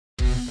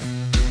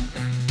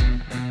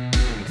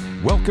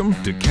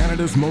Welcome to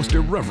Canada's most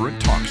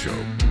irreverent talk show.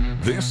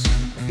 This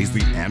is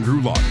The Andrew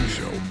Lawton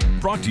Show,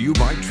 brought to you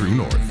by True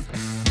North.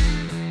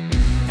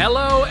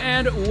 Hello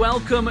and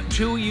welcome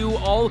to you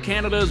all,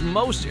 Canada's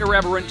most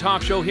irreverent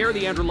talk show here,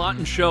 The Andrew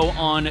Lawton Show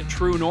on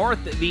True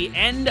North. The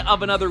end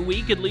of another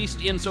week, at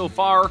least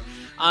insofar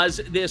as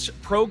this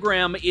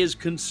program is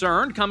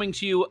concerned, coming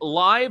to you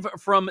live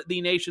from the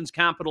nation's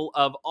capital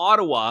of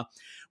Ottawa,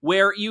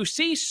 where you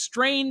see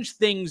strange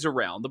things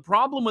around. The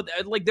problem with,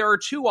 there are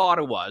two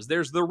Ottawas.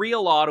 There's the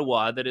real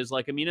Ottawa that is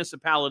like a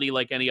municipality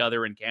like any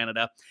other in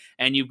Canada,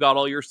 and you've got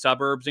all your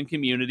suburbs and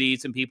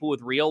communities and people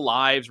with real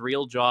lives,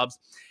 real jobs.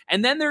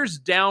 And then there's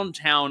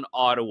downtown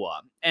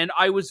Ottawa. And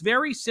I was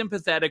very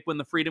sympathetic when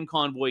the Freedom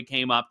Convoy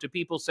came up to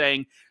people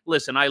saying,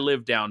 listen, I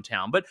live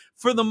downtown. But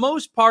for the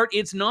most part,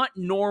 it's not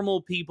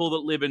normal people that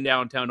live in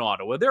downtown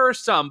Ottawa. There are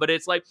some, but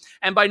it's like,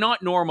 and by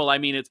not normal, I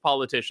mean it's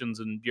politicians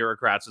and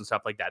bureaucrats and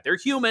stuff like that. They're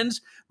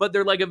humans, but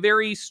they're like a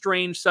very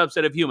strange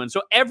subset of humans.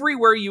 So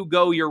everywhere you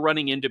go, you're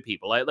running into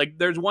people. Like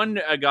there's one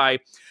guy,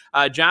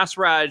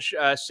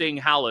 Jasraj Singh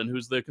Hallan,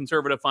 who's the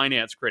conservative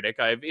finance critic.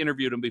 I've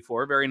interviewed him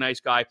before. Very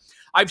nice guy.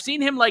 I've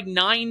seen him like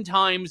 9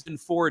 times in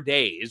 4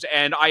 days,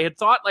 and I had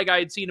thought like I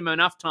had seen him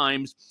enough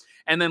times.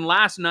 And then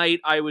last night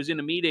I was in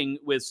a meeting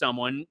with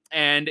someone,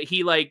 and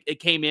it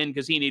came in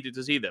because he needed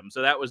to see them.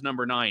 So that was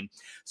number 9.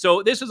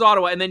 So this is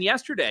Ottawa. And then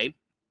yesterday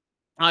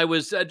I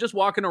was just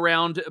walking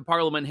around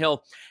Parliament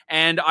Hill,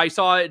 and I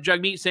saw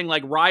Jagmeet Singh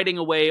riding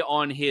away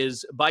on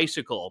his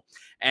bicycle.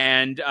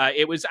 And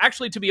it was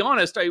actually, to be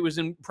honest, it was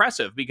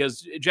impressive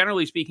because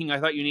generally speaking, I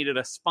thought you needed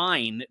a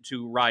spine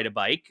to ride a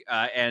bike.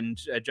 And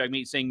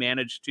Jagmeet Singh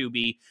managed to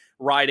be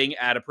riding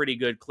at a pretty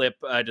good clip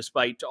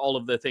despite all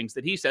of the things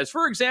that he says.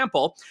 For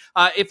example,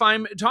 if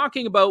I'm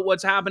talking about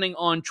what's happening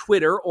on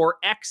Twitter, or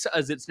X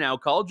as it's now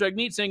called,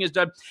 Jagmeet Singh has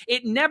done,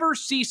 it never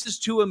ceases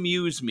to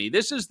amuse me.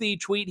 This is the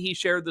tweet he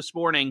shared this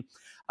morning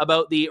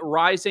about the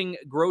rising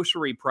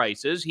grocery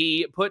prices.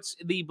 He puts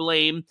the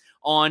blame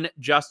on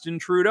Justin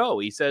Trudeau.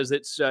 He says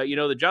it's,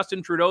 the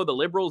Justin Trudeau, the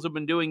Liberals have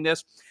been doing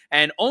this,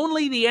 and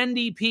only the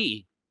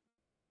NDP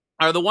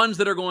are the ones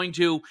that are going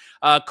to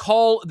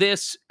call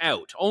this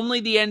out. Only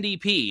the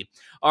NDP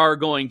are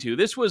going to.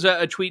 This was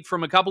a tweet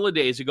from a couple of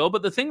days ago,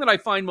 but the thing that I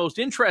find most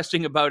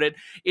interesting about it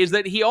is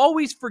that he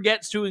always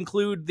forgets to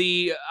include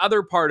the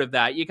other part of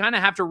that. You kind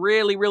of have to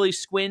really, really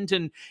squint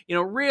and,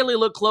 really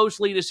look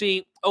closely to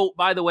see, oh,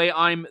 by the way,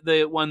 I'm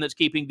the one that's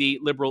keeping the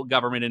Liberal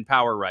government in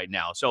power right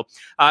now. So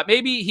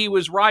maybe he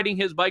was riding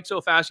his bike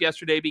so fast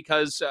yesterday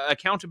because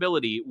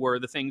accountability were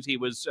the things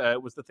was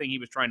the thing he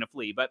was trying to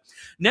flee. But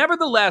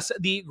nevertheless,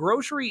 the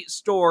grocery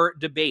store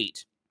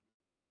debate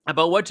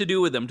about what to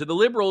do with them to the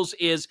Liberals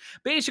is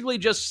basically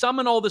just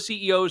summon all the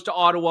CEOs to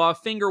Ottawa,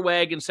 finger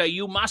wag, and say,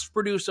 you must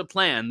produce a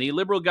plan. The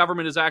Liberal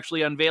government is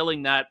actually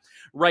unveiling that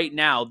right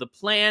now. The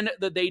plan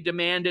that they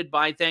demanded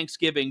by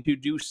Thanksgiving to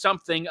do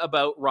something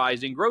about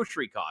rising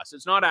grocery costs.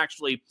 It's not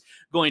actually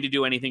going to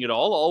do anything at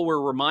all. All we're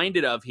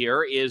reminded of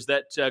here is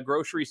that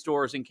grocery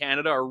stores in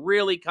Canada are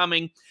really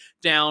coming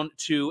down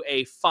to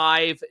a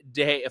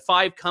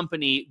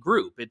 5-company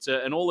group. It's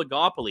an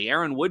oligopoly.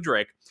 Aaron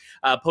Woodrick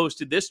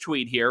posted this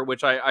tweet here,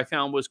 which I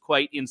found was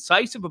quite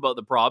incisive about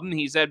the problem.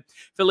 He said,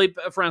 Philippe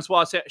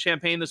Francois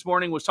Champagne this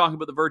morning was talking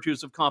about the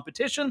virtues of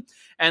competition,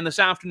 and this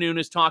afternoon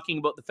is talking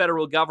about the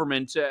federal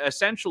government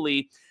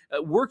essentially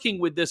working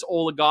with this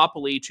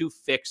oligopoly to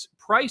fix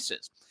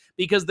prices.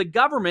 Because the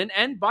government,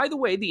 and by the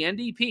way, the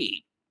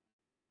NDP,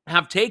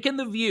 have taken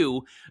the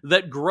view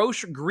that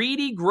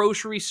greedy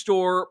grocery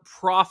store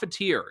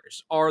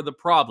profiteers are the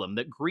problem,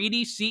 that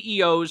greedy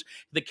CEOs,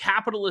 the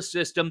capitalist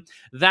system,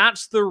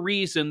 that's the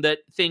reason that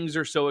things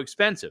are so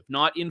expensive,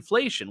 not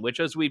inflation, which,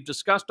 as we've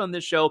discussed on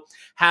this show,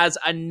 has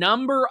a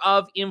number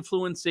of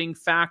influencing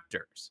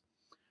factors.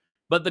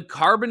 But the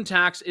carbon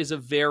tax is a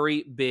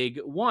very big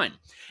one.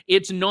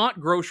 It's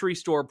not grocery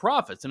store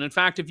profits. And in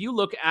fact, if you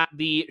look at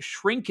the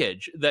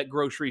shrinkage that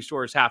grocery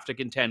stores have to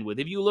contend with,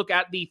 if you look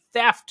at the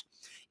theft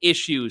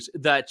issues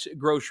that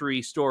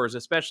grocery stores,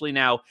 especially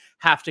now,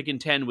 have to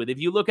contend with. If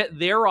you look at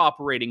their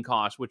operating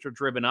costs, which are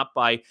driven up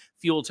by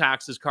fuel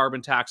taxes, carbon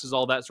taxes,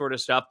 all that sort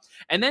of stuff,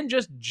 and then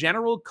just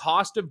general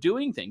cost of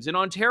doing things. In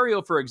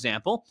Ontario, for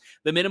example,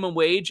 the minimum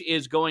wage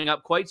is going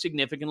up quite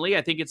significantly.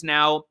 I think it's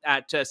now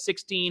at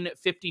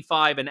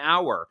 $16.55 an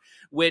hour,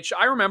 which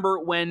I remember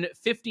when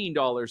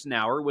 $15 an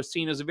hour was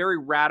seen as a very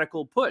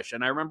radical push.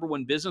 And I remember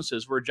when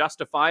businesses were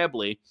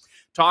justifiably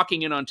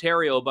talking in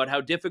Ontario about how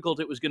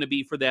difficult it was going to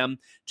be for them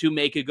to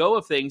make a go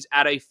of things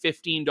at a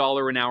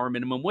 $15 an hour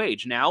minimum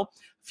wage. Now, a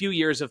few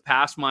years have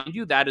passed, mind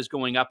you, that is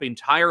going up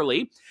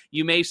entirely.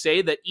 You may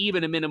say that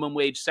even a minimum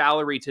wage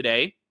salary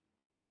today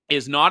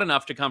is not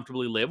enough to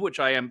comfortably live,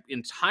 which I am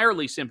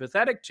entirely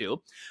sympathetic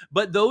to,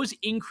 but those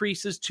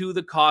increases to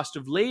the cost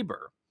of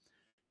labor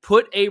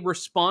put a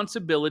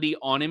responsibility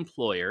on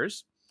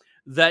employers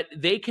that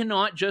they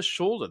cannot just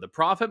shoulder. The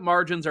profit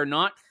margins are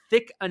not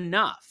thick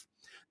enough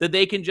that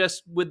they can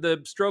just, with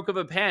the stroke of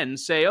a pen,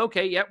 say,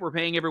 okay, we're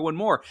paying everyone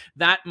more.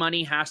 That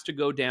money has to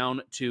go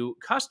down to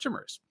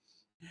customers.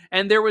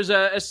 And there was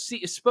a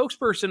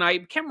spokesperson, I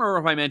can't remember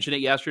if I mentioned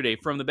it yesterday,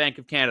 from the Bank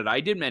of Canada, I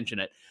did mention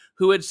it,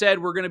 who had said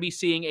we're going to be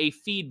seeing a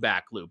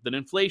feedback loop, that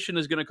inflation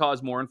is going to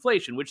cause more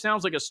inflation, which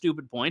sounds like a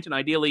stupid point. And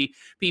ideally,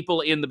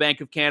 people in the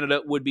Bank of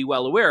Canada would be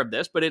well aware of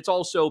this, but it's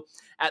also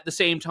at the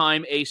same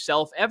time a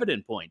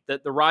self-evident point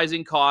that the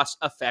rising costs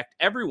affect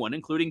everyone,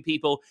 including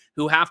people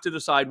who have to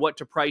decide what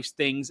to price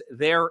things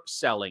they're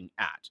selling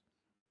at.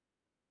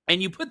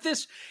 And you put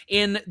this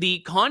in the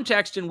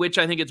context in which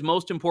I think it's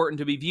most important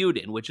to be viewed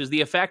in, which is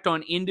the effect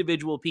on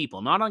individual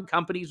people, not on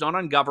companies, not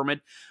on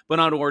government, but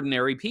on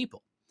ordinary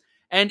people.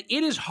 And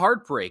it is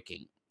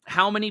heartbreaking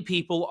how many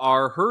people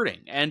are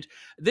hurting. And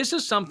this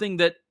is something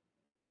that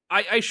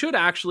I should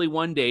actually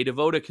one day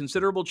devote a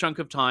considerable chunk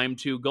of time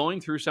to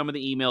going through some of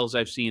the emails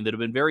I've seen that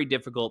have been very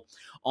difficult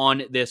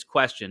on this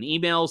question.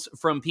 Emails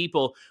from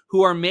people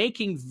who are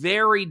making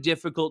very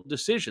difficult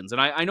decisions.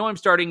 And I know I'm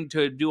starting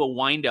to do a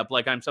wind-up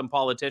like I'm some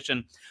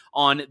politician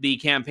on the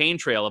campaign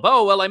trail of,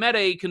 oh, well, I met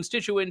a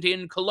constituent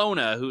in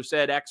Kelowna who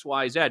said X,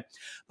 Y, Z.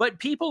 But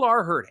people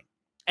are hurting.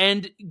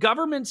 And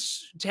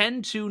governments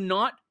tend to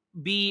not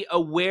be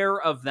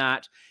aware of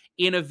that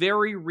in a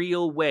very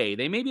real way.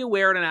 They may be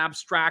aware in an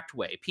abstract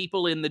way.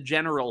 People in the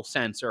general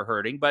sense are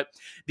hurting, but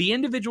the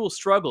individual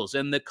struggles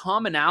and the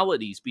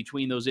commonalities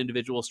between those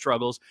individual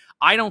struggles,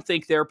 I don't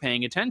think they're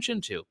paying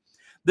attention to.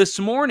 This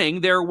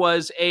morning, there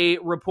was a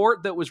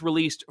report that was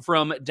released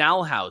from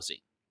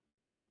Dalhousie.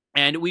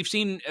 And we've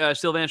seen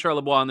Sylvain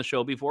Charlebois on the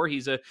show before.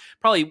 He's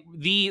probably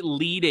the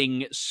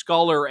leading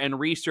scholar and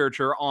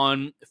researcher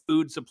on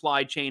food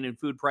supply chain and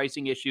food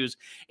pricing issues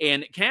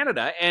in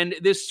Canada. And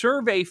this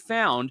survey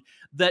found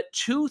that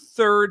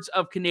 2/3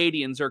 of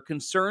Canadians are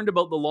concerned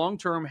about the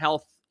long-term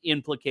health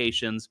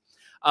implications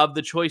of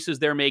the choices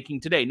they're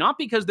making today. Not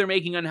because they're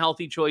making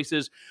unhealthy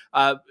choices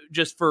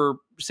just for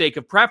sake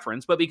of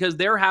preference, but because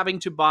they're having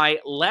to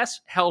buy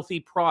less healthy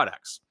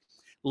products,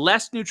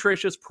 less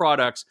nutritious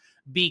products,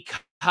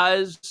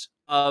 because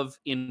of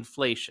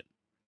inflation,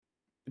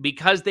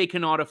 because they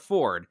cannot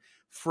afford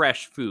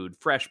fresh food,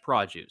 fresh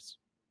produce.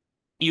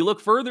 You look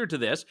further to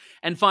this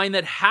and find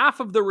that half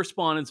of the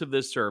respondents of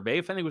this survey,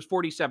 I think it was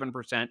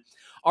 47%,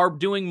 are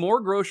doing more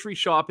grocery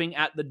shopping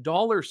at the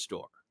dollar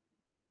store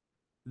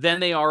than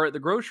they are at the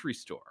grocery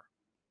store,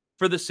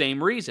 for the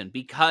same reason,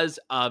 because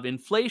of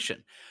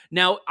inflation.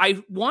 Now,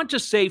 I want to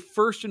say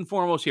first and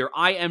foremost here,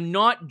 I am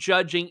not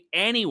judging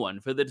anyone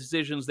for the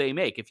decisions they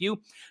make. If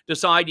you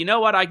decide, you know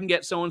what, I can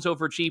get so-and-so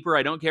for cheaper,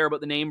 I don't care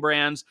about the name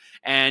brands,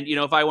 and,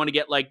 if I want to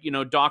get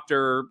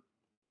Dr.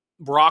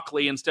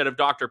 Broccoli instead of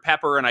Dr.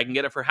 Pepper and I can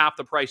get it for half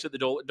the price at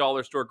the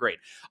dollar store, great.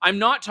 I'm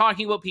not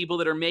talking about people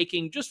that are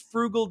making just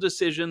frugal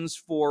decisions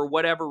for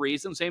whatever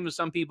reason, same as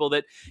some people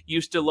that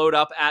used to load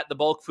up at the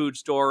bulk food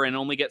store and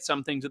only get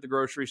some things at the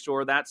grocery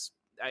store. That's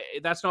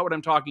not what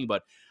I'm talking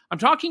about. I'm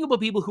talking about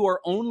people who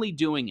are only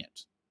doing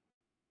it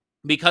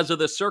because of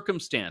the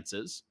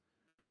circumstances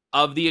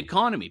of the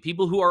economy,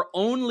 people who are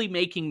only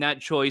making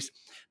that choice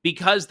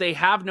because they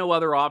have no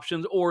other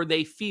options or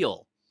they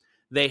feel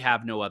they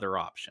have no other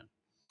option.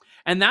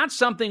 And that's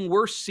something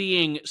we're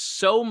seeing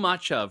so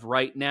much of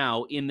right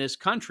now in this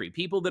country.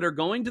 People that are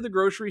going to the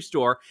grocery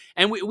store,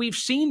 and we've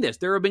seen this.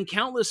 There have been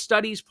countless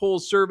studies,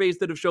 polls, surveys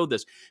that have showed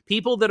this.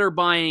 People that are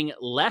buying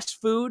less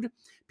food,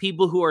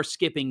 people who are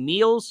skipping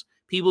meals,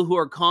 people who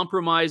are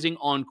compromising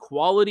on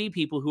quality,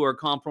 people who are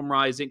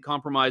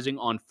compromising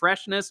on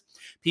freshness,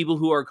 people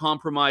who are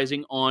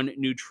compromising on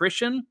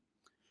nutrition.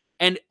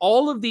 And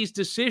all of these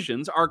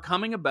decisions are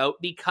coming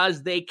about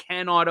because they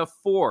cannot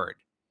afford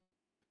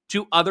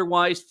to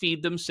otherwise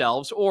feed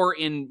themselves, or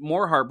in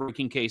more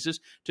heartbreaking cases,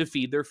 to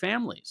feed their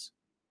families.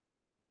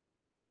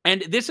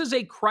 And this is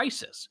a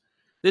crisis.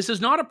 This is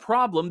not a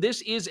problem.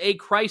 This is a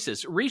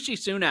crisis. Rishi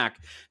Sunak,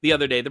 the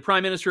other day, the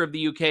Prime Minister of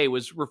the UK,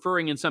 was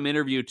referring in some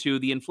interview to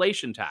the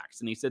inflation tax.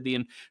 And he said the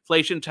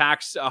inflation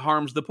tax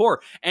harms the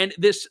poor. And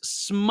this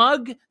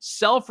smug,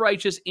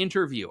 self-righteous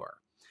interviewer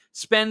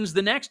spends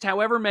the next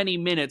however many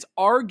minutes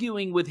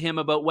arguing with him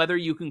about whether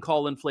you can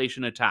call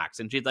inflation a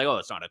tax. And she's like, oh,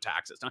 it's not a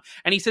tax. It's not.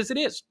 And he says it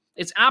is.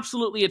 It's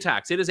absolutely a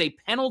tax. It is a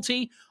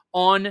penalty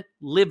on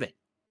living.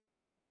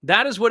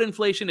 That is what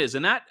inflation is.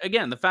 And that,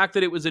 again, the fact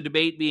that it was a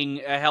debate being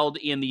held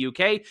in the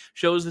UK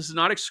shows this is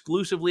not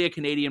exclusively a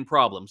Canadian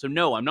problem. So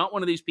no, I'm not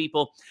one of these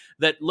people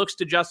that looks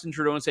to Justin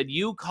Trudeau and said,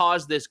 you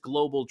caused this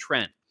global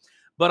trend.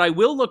 But I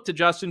will look to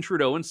Justin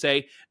Trudeau and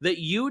say that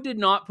you did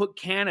not put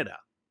Canada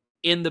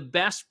in the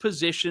best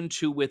position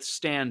to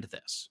withstand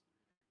this.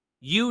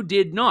 You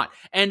did not.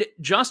 And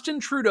Justin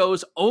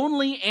Trudeau's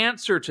only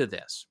answer to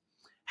this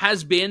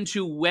has been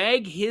to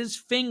wag his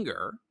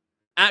finger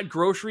at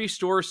grocery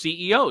store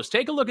CEOs.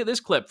 Take a look at this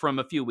clip from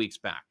a few weeks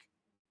back.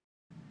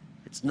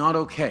 It's not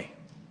okay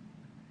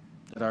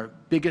that our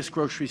biggest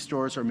grocery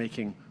stores are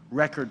making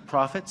record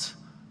profits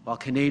while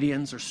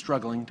Canadians are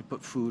struggling to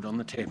put food on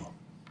the table.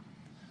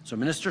 So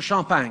Minister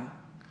Champagne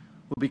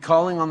will be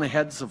calling on the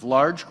heads of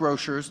large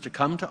grocers to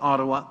come to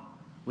Ottawa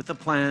with a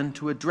plan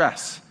to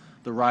address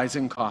the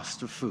rising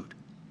cost of food.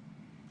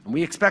 And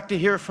we expect to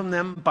hear from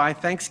them by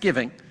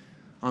Thanksgiving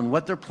on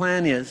what their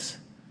plan is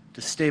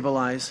to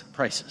stabilize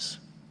prices.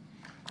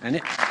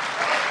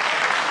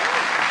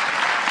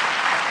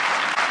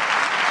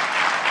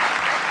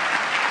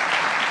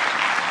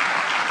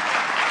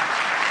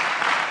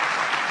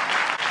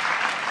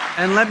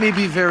 And let me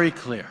be very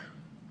clear.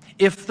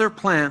 If their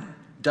plan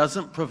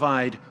doesn't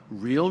provide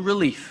real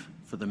relief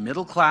for the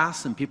middle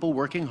class and people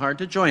working hard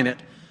to join it,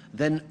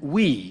 then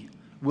we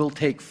will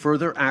take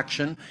further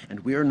action,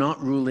 and we are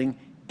not ruling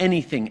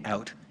anything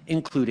out,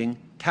 including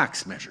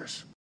tax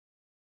measures.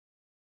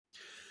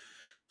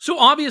 So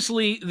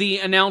obviously, the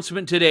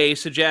announcement today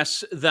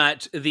suggests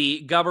that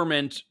the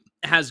government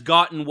has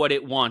gotten what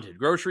it wanted.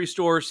 Grocery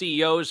store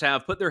CEOs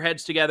have put their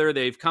heads together.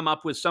 They've come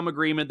up with some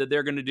agreement that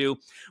they're going to do,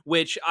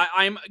 which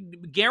I'm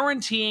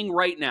guaranteeing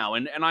right now,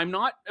 and I'm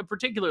not a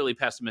particularly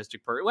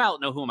pessimistic person. Well,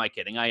 no, who am I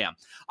kidding? I am.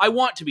 I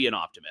want to be an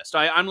optimist.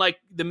 I'm like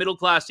the middle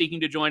class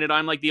seeking to join it.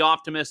 I'm like the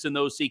optimist and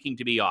those seeking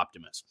to be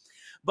optimists.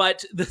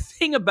 But the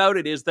thing about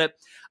it is that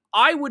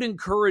I would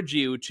encourage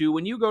you to,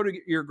 when you go to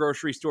your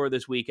grocery store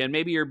this weekend,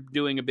 maybe you're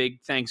doing a big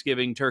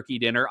Thanksgiving turkey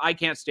dinner. I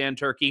can't stand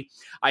turkey.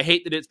 I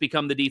hate that it's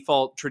become the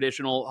default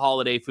traditional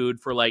holiday food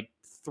for like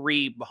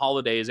 3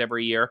 holidays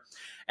every year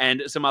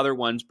and some other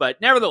ones. But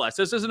nevertheless,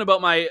 this isn't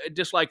about my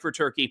dislike for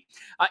turkey.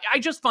 I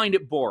just find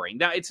it boring.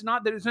 Now, it's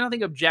not, there's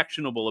nothing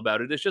objectionable about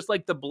it. It's just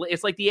like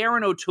it's like the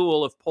Aaron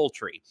O'Toole of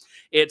poultry.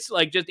 It's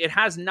like just, it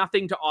has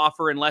nothing to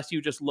offer unless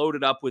you just load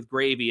it up with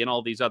gravy and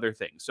all these other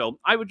things. So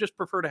I would just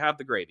prefer to have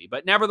the gravy.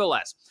 But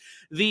nevertheless,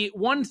 the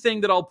one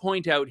thing that I'll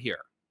point out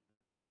here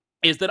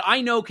is that I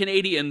know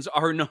Canadians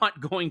are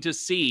not going to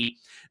see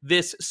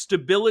this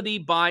stability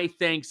by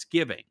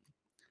Thanksgiving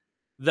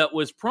that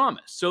was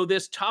promised. So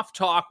this tough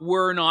talk,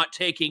 we're not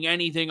taking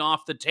anything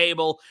off the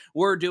table,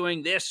 we're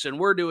doing this and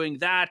we're doing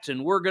that,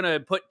 and we're going to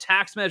put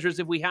tax measures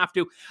if we have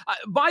to.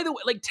 By the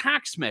way, like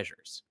tax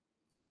measures,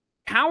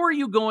 how are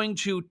you going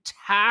to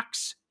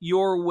tax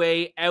your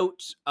way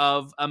out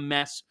of a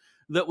mess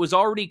that was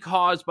already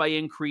caused by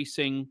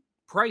increasing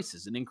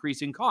prices and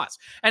increasing costs?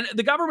 And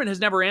the government has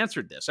never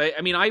answered this.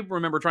 I mean, I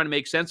remember trying to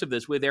make sense of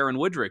this with Aaron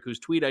Woodrick, whose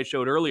tweet I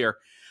showed earlier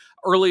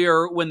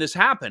when this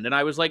happened. And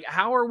I was like,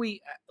 how are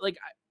we, like,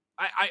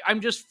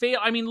 I'm just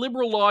I mean,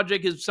 liberal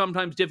logic is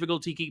sometimes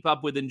difficult to keep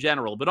up with in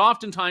general, but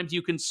oftentimes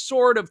you can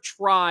sort of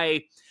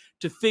try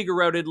to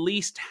figure out at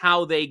least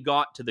how they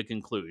got to the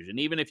conclusion,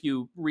 even if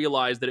you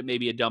realize that it may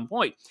be a dumb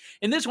point.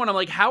 In this one, I'm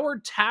like, how are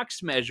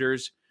tax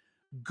measures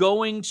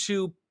going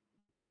to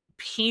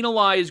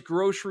penalize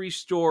grocery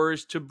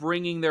stores to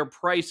bringing their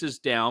prices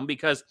down,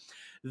 because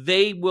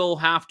they will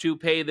have to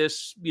pay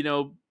this,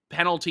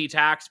 penalty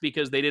tax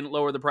because they didn't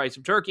lower the price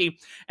of turkey.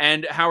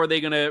 And how are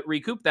they going to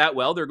recoup that?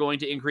 Well, they're going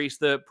to increase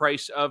the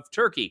price of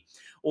turkey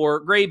or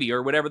gravy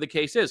or whatever the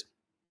case is.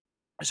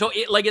 So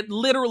it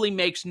literally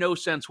makes no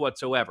sense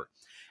whatsoever.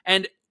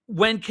 And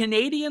when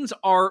Canadians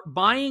are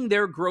buying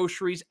their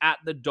groceries at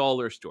the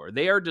dollar store,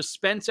 they are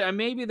dispensing,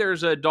 maybe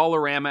there's a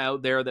Dollarama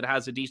out there that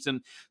has a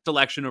decent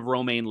selection of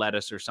romaine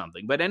lettuce or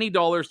something, but any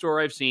dollar store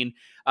I've seen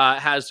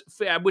has,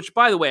 which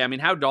by the way, I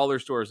mean, how dollar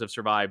stores have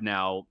survived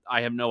now,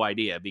 I have no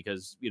idea,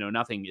 because,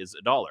 nothing is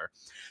a dollar.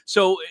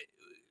 So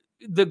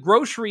the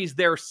groceries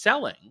they're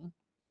selling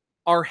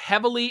are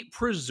heavily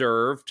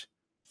preserved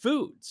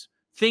foods,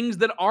 things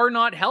that are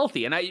not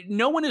healthy. And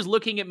no one is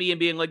looking at me and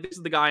being like, this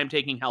is the guy I'm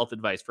taking health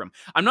advice from.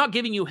 I'm not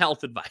giving you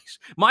health advice.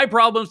 My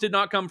problems did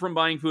not come from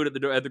buying food at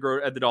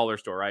the dollar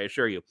store, I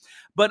assure you.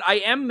 But I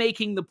am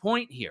making the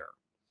point here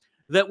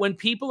that when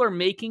people are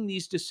making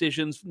these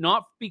decisions,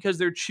 not because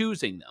they're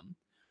choosing them,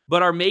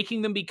 but are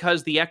making them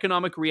because the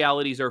economic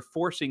realities are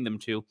forcing them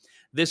to,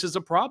 this is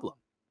a problem.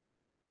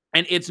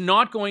 And it's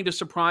not going to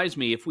surprise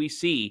me if we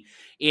see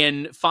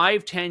in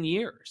 5-10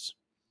 years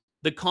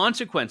the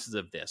consequences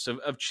of this,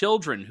 of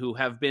children who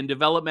have been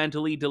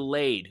developmentally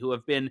delayed, who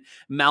have been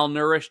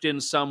malnourished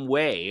in some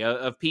way,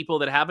 of people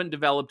that haven't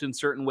developed in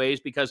certain ways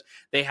because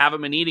they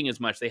haven't been eating as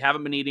much, they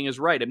haven't been eating as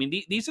right. I mean,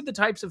 these are the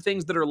types of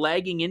things that are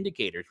lagging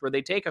indicators where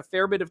they take a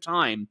fair bit of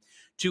time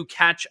to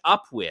catch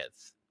up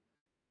with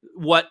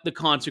what the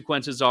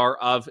consequences are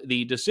of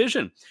the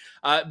decision.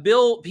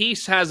 Bill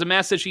Peace has a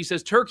message. He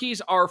says,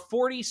 turkeys are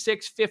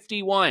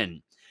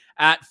 $46.51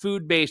 at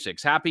Food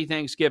Basics. Happy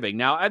Thanksgiving.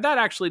 Now, that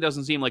actually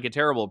doesn't seem like a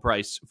terrible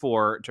price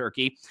for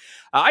turkey.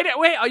 I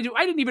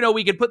didn't even know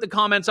we could put the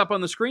comments up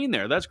on the screen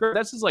there. That's great.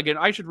 This is like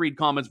I should read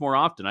comments more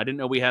often. I didn't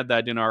know we had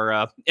that in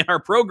our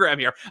program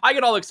here. I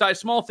get all excited.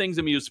 Small things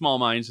amuse small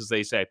minds, as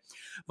they say.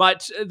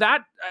 But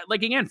that,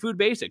 again, Food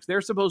Basics, they're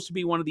supposed to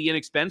be one of the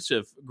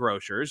inexpensive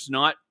grocers,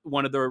 not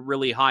one of the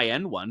really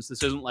high-end ones.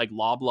 This isn't like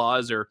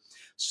Loblaws or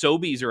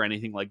Sobeys or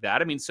anything like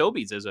that. I mean,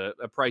 Sobeys is a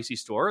pricey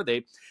store.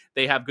 They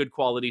have good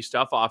quality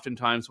stuff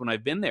oftentimes when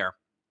I've been there.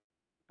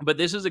 But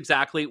this is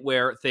exactly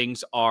where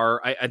things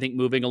are, I think,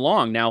 moving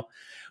along. Now,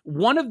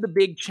 One of the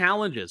big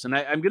challenges, and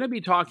I'm going to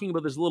be talking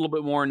about this a little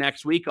bit more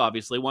next week,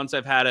 obviously, once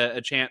I've had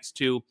a chance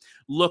to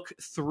look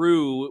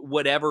through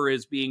whatever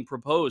is being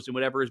proposed and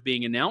whatever is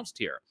being announced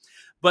here.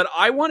 But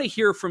I want to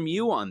hear from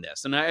you on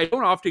this. And I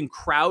don't often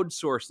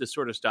crowdsource this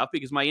sort of stuff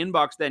because my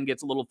inbox then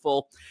gets a little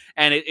full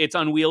and it's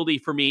unwieldy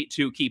for me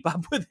to keep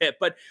up with it.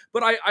 But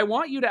I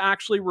want you to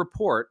actually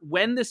report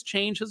when this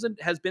change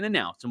has been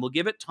announced, and we'll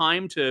give it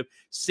time to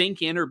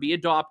sink in or be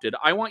adopted.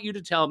 I want you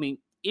to tell me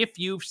if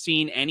you've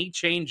seen any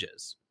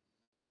changes,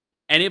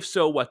 and if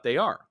so, what they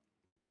are.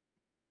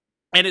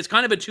 And it's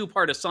kind of a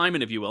two-part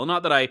assignment, if you will.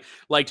 Not that I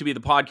like to be the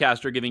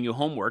podcaster giving you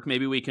homework.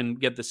 Maybe we can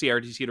get the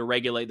CRTC to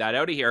regulate that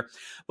out of here.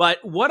 But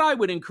what I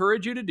would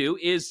encourage you to do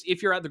is,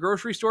 if you're at the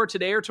grocery store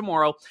today or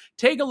tomorrow,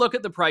 take a look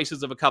at the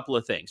prices of a couple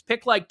of things.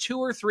 Pick like 2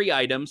 or 3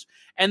 items,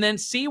 and then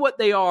see what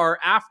they are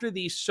after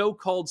these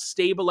so-called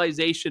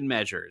stabilization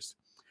measures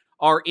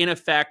are in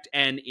effect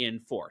and in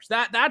force.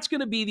 That's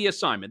going to be the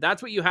assignment.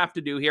 That's what you have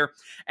to do here.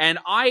 And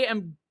I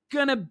am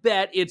gonna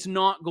bet it's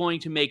not going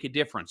to make a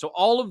difference. So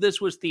all of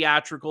this was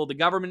theatrical. The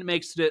government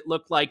makes it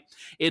look like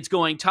it's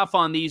going tough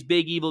on these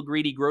big, evil,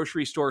 greedy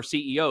grocery store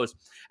CEOs.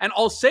 And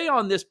I'll say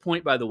on this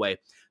point, by the way,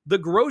 the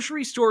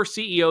grocery store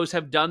CEOs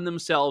have done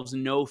themselves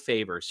no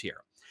favors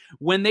here.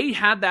 When they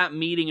had that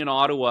meeting in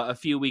Ottawa a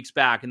few weeks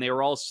back and they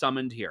were all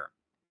summoned here,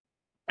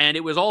 and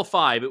it was all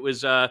 5. It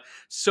was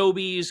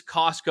Sobeys,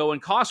 Costco,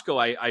 and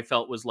Costco I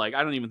felt was like,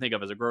 I don't even think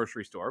of as a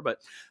grocery store, but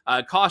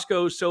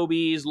Costco,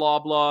 Sobeys,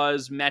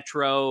 Loblaws,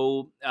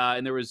 Metro,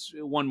 and there was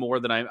one more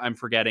that I'm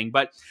forgetting.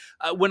 But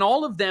when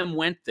all of them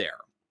went there,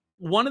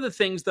 one of the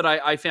things that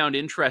I found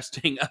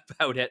interesting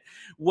about it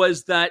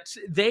was that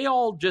they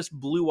all just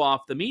blew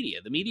off the media.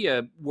 The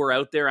media were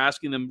out there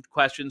asking them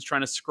questions, trying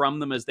to scrum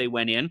them as they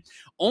went in.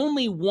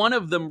 Only one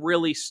of them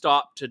really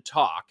stopped to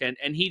talk,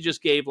 and he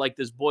just gave like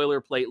this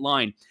boilerplate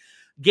line.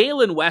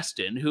 Galen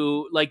Weston,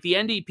 who like the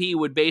NDP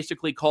would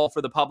basically call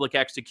for the public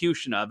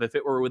execution of if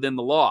it were within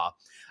the law,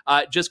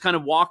 just kind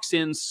of walks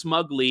in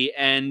smugly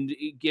and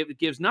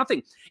gives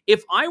nothing.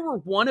 If I were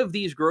one of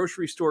these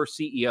grocery store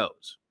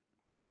CEOs,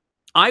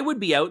 I would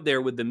be out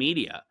there with the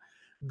media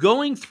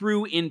going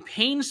through in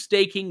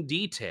painstaking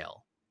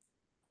detail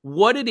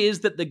what it is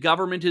that the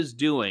government is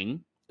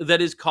doing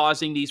that is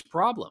causing these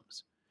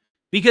problems.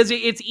 Because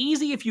it's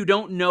easy if you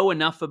don't know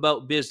enough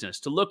about business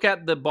to look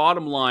at the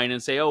bottom line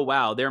and say, oh,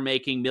 wow, they're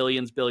making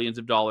millions, billions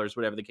of dollars,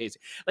 whatever the case.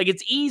 Like,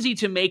 it's easy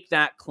to make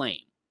that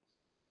claim.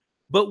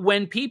 But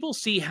when people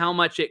see how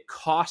much it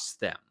costs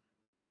them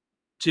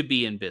to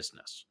be in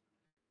business,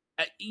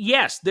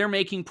 yes, they're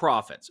making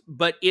profits,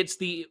 but it's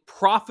the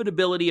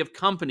profitability of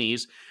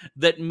companies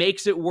that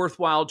makes it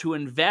worthwhile to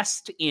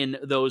invest in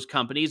those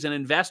companies and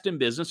invest in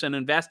business and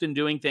invest in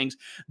doing things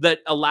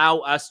that allow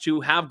us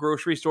to have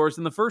grocery stores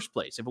in the first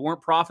place. If it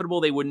weren't profitable,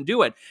 they wouldn't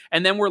do it.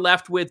 And then we're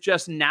left with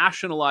just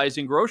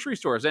nationalizing grocery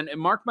stores. And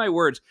mark my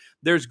words,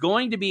 there's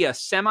going to be a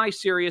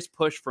semi-serious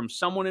push from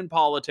someone in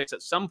politics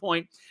at some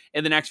point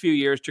in the next few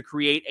years to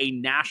create a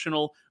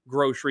national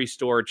grocery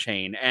store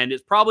chain. And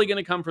it's probably going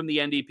to come from the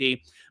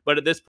NDP. But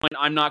at this point,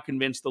 I'm not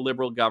convinced the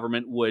Liberal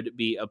government would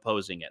be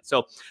opposing it.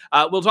 So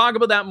we'll talk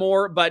about that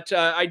more. But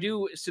I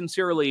do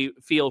sincerely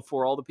feel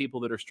for all the people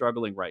that are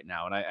struggling right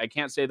now. And I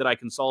can't say that I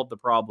can solve the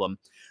problem,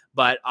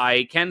 but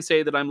I can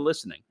say that I'm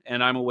listening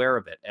and I'm aware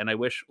of it. And I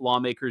wish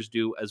lawmakers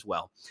do as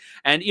well.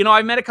 And, you know,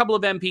 I met a couple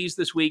of MPs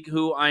this week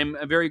who I'm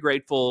very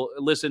grateful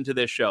listen to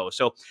this show.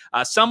 So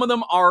some of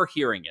them are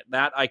hearing it.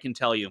 That I can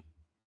tell you.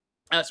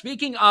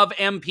 Speaking of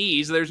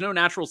MPs, there's no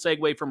natural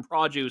segue from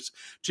produce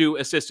to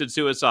assisted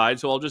suicide,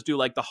 so I'll just do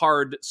like the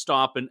hard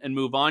stop and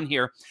move on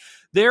here.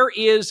 There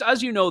is,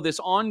 as you know, this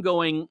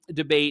ongoing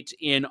debate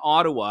in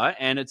Ottawa,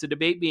 and it's a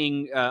debate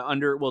being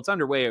it's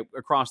underway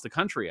across the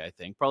country, I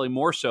think, probably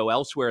more so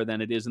elsewhere than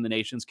it is in the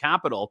nation's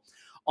capital,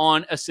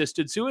 on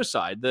assisted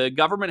suicide. The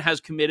government has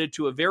committed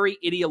to a very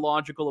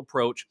ideological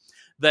approach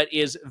that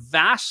is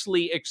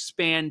vastly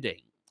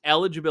expanding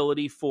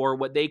eligibility for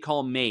what they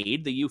call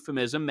MAID, the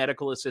euphemism,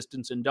 medical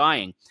assistance in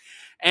dying.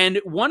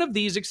 And one of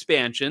these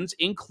expansions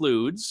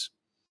includes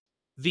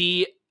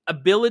the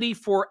ability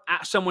for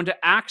someone to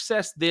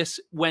access this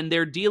when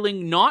they're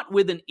dealing not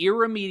with an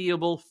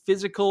irremediable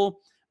physical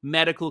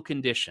medical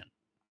condition,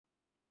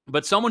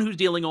 but someone who's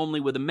dealing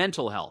only with a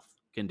mental health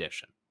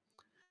condition.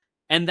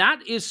 And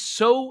that is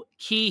so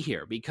key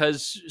here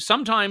because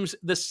sometimes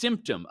the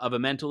symptom of a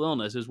mental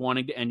illness is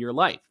wanting to end your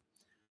life.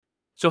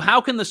 So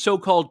how can the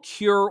so-called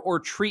cure or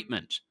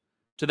treatment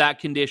to that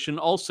condition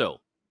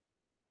also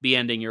be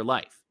ending your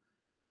life?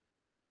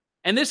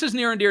 And this is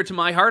near and dear to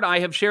my heart. I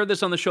have shared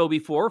this on the show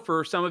before.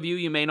 For some of you,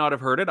 you may not have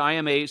heard it. I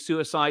am a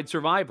suicide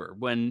survivor.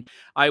 When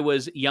I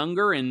was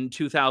younger in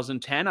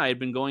 2010, I had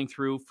been going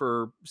through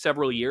for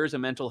several years a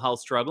mental health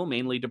struggle,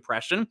 mainly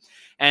depression.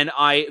 And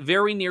I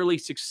very nearly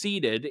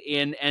succeeded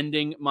in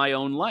ending my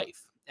own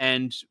life.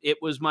 And it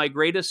was my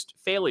greatest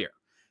failure.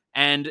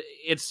 And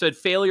it's a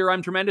failure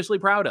I'm tremendously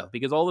proud of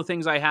because all the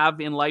things I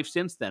have in life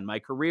since then, my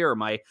career,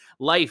 my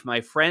life, my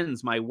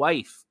friends, my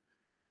wife,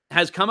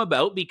 has come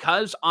about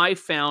because I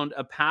found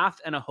a path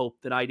and a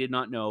hope that I did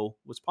not know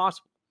was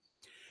possible.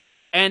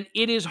 And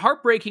it is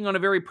heartbreaking on a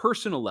very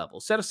personal level.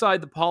 Set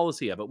aside the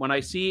policy of it. When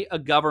I see a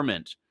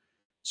government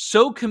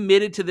so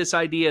committed to this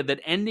idea that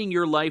ending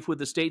your life with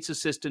the state's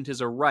assistant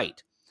is a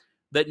right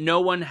that no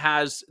one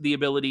has the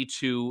ability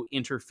to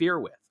interfere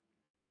with.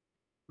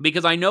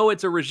 Because I know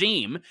it's a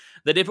regime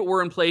that if it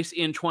were in place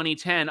in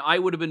 2010, I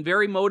would have been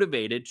very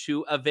motivated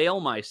to avail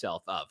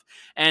myself of.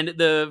 And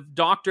the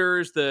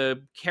doctors,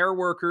 the care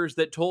workers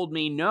that told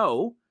me,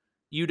 no,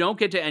 you don't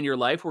get to end your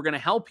life, we're going to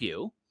help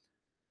you,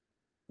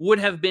 would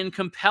have been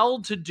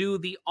compelled to do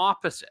the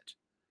opposite,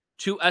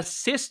 to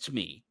assist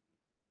me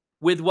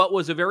with what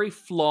was a very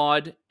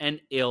flawed and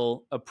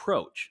ill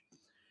approach.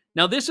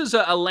 Now, this is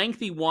a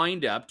lengthy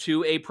windup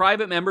to a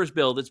private member's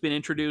bill that's been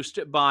introduced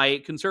by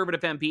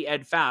Conservative MP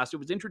Ed Fast. It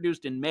was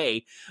introduced in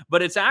May,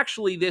 but it's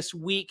actually this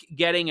week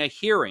getting a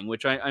hearing,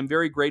 which I'm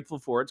very grateful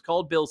for. It's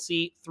called Bill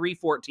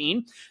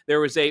C-314. There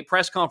was a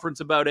press conference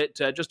about it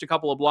just a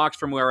couple of blocks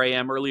from where I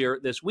am earlier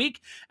this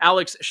week.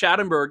 Alex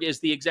Schattenberg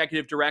is the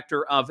executive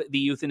director of the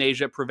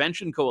Euthanasia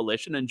Prevention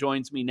Coalition and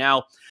joins me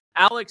now.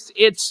 Alex,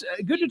 it's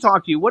good to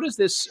talk to you. What does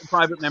this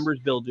private member's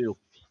bill do?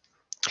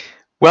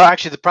 Well,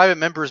 actually, the private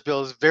members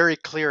bill is very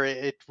clear.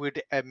 It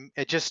would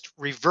it just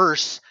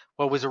reverse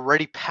what was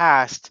already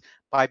passed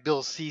by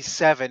Bill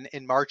C-7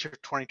 in March of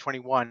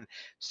 2021.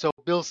 So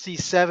Bill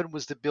C-7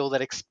 was the bill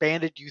that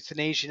expanded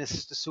euthanasia and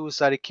assisted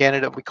suicide in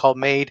Canada, we call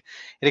MAID.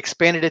 It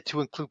expanded it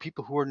to include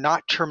people who are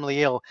not terminally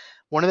ill.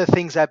 One of the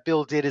things that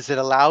bill did is it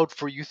allowed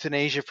for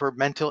euthanasia for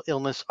mental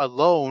illness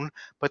alone,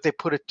 but they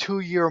put a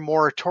 2-year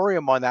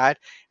moratorium on that.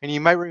 And you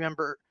might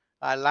remember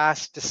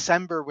last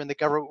December when the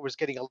government was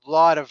getting a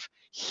lot of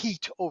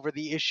heat over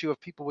the issue of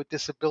people with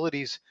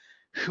disabilities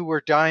who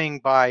were dying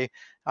by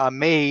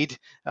MAID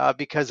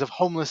because of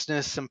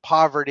homelessness and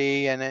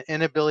poverty and an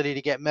inability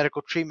to get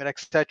medical treatment,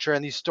 etc.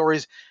 And these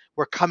stories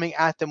were coming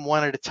at them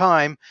one at a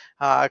time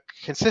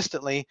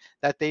consistently,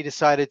 that they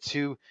decided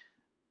to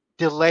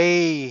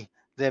delay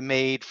the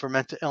MAID for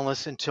mental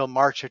illness until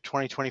March of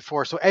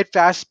 2024. So Ed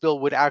Fast's bill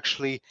would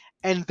actually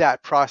end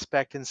that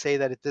prospect and say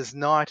that it is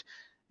not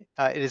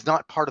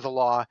part of the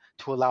law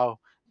to allow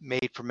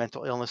MAID for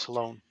mental illness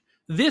alone.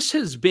 This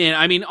has been,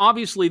 I mean,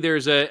 obviously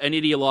there's an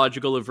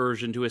ideological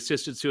aversion to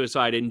assisted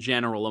suicide in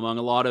general among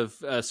a lot of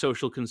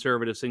social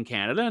conservatives in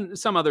Canada and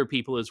some other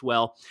people as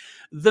well.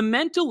 The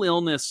mental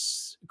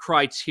illness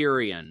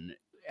criterion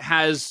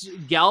has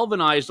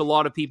galvanized a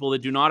lot of people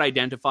that do not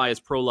identify as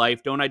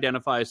pro-life, don't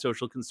identify as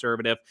social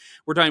conservative.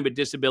 We're talking about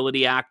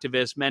disability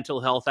activists, mental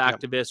health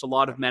activists, a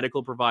lot of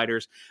medical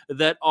providers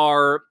that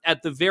are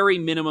at the very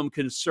minimum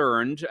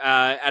concerned,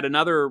 at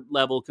another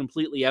level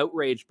completely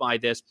outraged by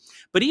this.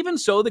 But even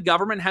so, the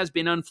government has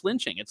been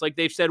unflinching. It's like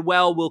they've said,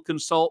 well, we'll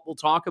consult, we'll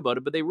talk about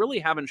it, but they really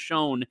haven't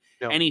shown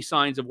any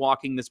signs of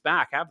walking this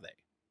back, have they?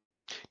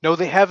 No,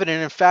 they haven't.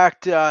 And in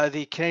fact,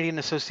 the Canadian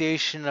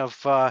Association of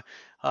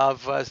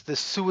the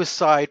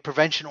suicide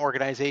prevention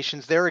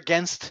organizations, they're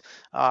against,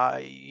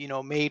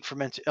 MAID for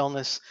mental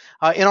illness.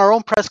 In our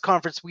own press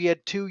conference, we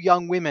had 2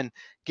 young women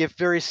give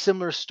very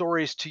similar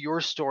stories to your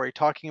story,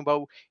 talking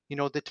about,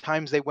 the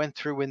times they went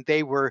through when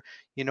they were,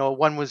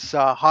 one was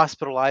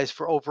hospitalized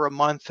for over a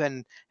month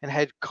and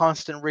had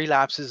constant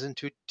relapses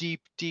into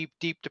deep, deep,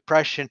 deep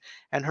depression.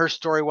 And her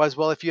story was,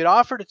 well, if you had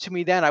offered it to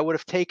me then, I would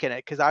have taken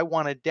it because I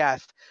wanted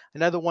death.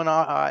 Another one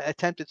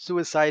attempted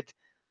suicide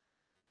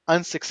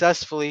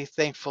unsuccessfully,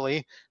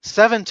 thankfully,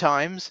 7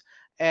 times,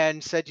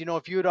 and said,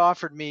 if you had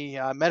offered me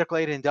medical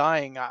aid in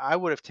dying, I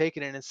would have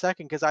taken it in a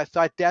second because I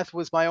thought death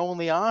was my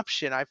only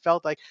option. I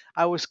felt like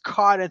I was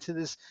caught into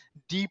this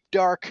deep,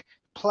 dark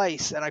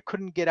place and I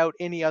couldn't get out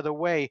any other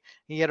way.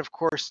 And yet, of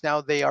course, now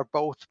they are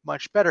both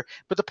much better.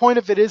 But the point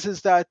of it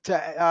is that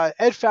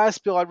Ed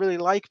Fast bill I really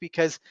like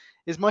because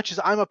as much as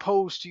I'm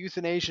opposed to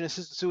euthanasia and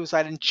assisted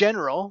suicide in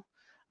general,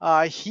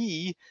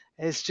 he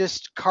has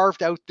just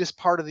carved out this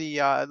part of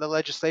the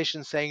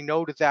legislation saying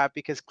no to that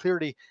because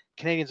clearly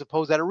Canadians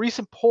oppose that. A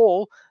recent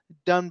poll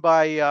done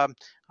by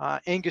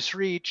Angus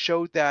Reid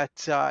showed that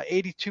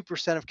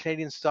 82% of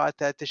Canadians thought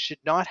that this should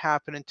not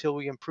happen until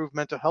we improve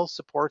mental health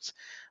supports,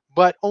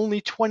 but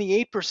only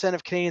 28%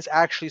 of Canadians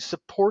actually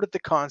supported the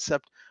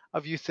concept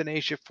of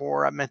euthanasia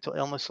for mental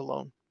illness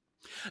alone.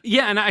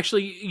 Yeah, and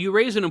actually, you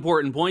raise an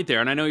important point there.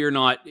 And I know you're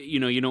not,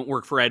 you don't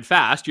work for Ed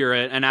Fast. You're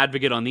an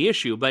advocate on the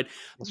issue, but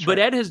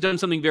Ed has done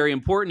something very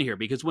important here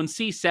because when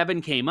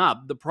C-7 came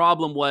up, the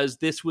problem was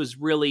this was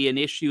really an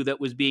issue that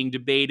was being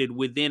debated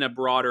within a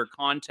broader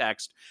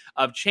context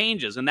of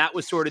changes, and that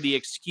was sort of the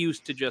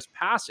excuse to just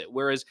pass it.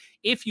 Whereas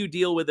if you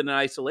deal with it in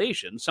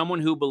isolation, someone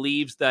who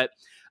believes that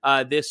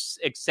this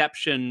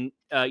exception,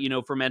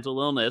 for mental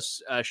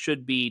illness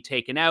should be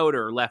taken out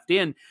or left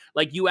in,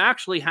 like you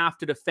actually have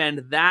to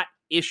defend that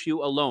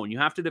issue alone. You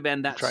have to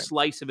defend that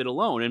slice of it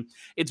alone. And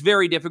it's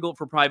very difficult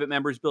for private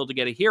members' bill to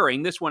get a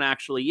hearing. This one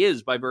actually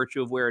is by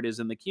virtue of where it is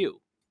in the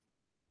queue.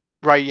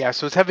 Right, yeah.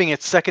 So it's having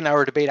its second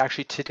hour debate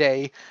actually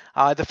today.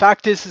 The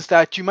fact is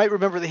that you might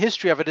remember the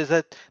history of it is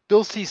that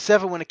Bill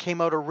C-7, when it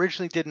came out,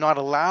 originally did not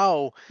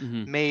allow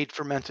Hmm. MAID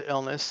for mental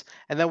illness.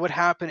 And then what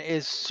happened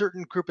is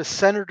certain group of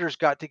senators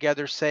got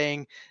together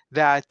saying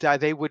that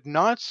they would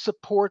not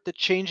support the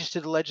changes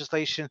to the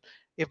legislation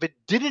if it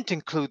didn't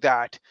include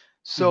that.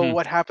 So Hmm.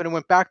 what happened? It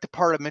went back to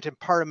Parliament, and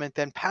Parliament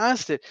then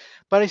passed it.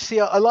 But I see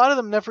a lot of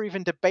them never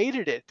even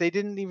debated it. They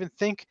didn't even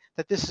think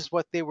that this is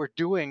what they were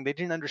doing. They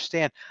didn't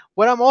understand.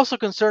 What I'm also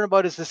concerned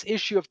about is this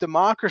issue of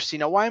democracy.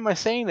 Now, why am I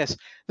saying this?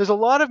 There's a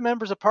lot of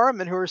members of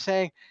parliament who are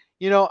saying,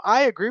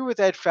 I agree with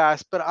Ed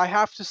Fast, but I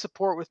have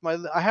to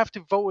I have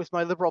to vote with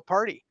my Liberal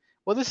Party.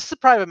 Well, this is a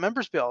private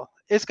members bill.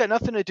 It's got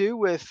nothing to do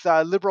with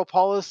liberal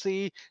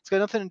policy. It's got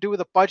nothing to do with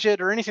a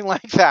budget or anything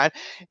like that.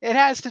 It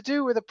has to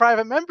do with a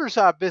private members'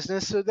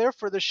 business. So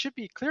therefore, there should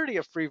be clearly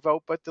a free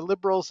vote. But the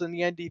Liberals and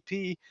the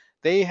NDP,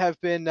 they have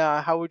been,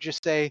 how would you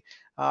say,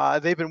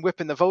 they've been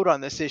whipping the vote on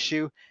this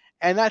issue.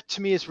 And that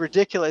to me is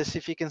ridiculous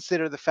if you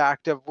consider the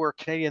fact of where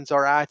Canadians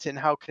are at and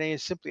how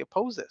Canadians simply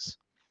oppose this.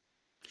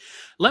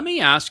 Let me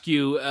ask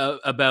you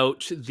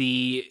about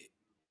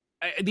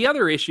the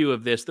other issue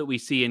of this that we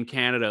see in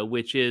Canada,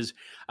 which is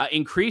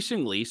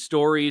increasingly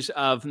stories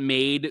of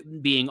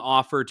MAID being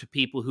offered to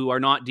people who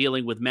are not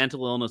dealing with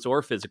mental illness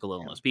or physical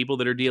Yeah, illness, people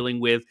that are dealing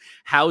with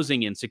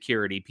housing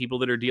insecurity, people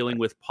that are dealing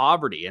right. with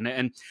poverty. And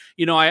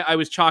I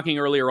was talking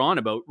earlier on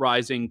about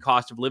rising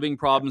cost of living Yeah,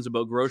 problems,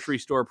 about grocery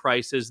store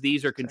prices.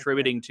 These are exactly right.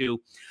 contributing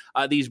to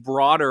these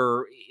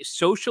broader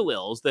social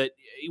ills that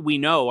we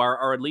know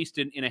are at least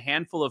in a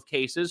handful of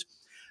cases,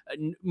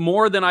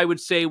 more than I would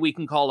say we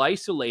can call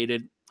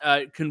isolated,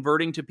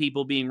 converting to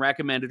people being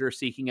recommended or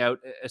seeking out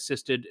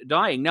assisted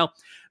dying. Now,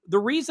 the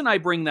reason I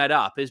bring that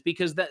up is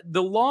because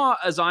the law,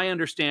 as I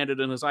understand it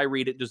and as I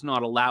read it, does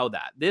not allow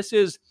that. This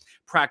is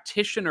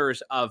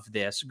practitioners of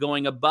this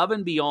going above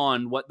and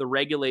beyond what the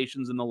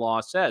regulations and the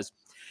law says.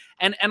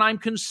 And I'm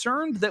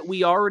concerned that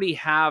we already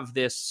have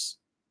this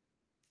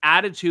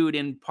attitude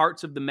in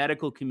parts of the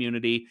medical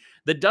community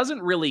that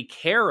doesn't really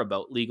care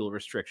about legal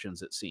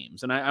restrictions, it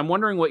seems. And I'm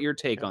wondering what your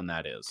take Yeah. on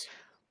that is.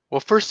 Well,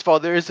 first of all,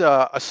 there is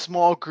a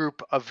small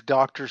group of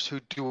doctors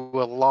who do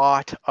a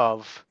lot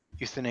of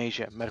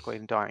euthanasia, medical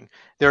aid in dying.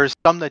 There are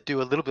some that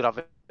do a little bit of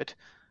it,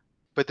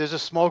 but there's a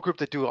small group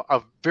that do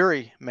a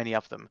very many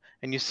of them,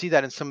 and you see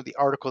that in some of the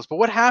articles. But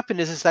what happened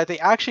is that they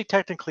actually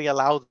technically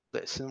allow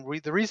this, and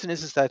the reason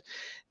is that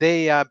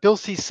they Bill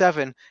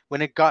C-7,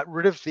 when it got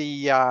rid of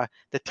the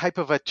type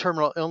of a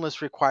terminal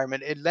illness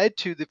requirement, it led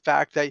to the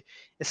fact that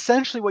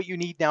essentially what you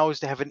need now is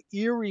to have an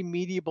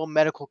irremediable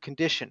medical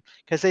condition,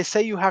 because they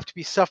say you have to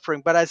be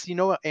suffering. But as you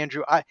know,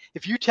 Andrew,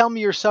 if you tell me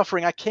you're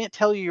suffering, I can't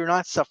tell you you're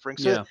not suffering.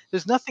 So Yeah.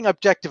 there's nothing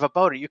objective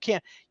about it. You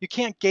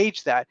can't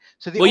gauge that.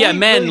 So the Well, yeah, only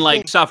men really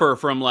like thing suffer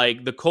from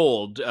like the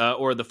cold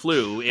or the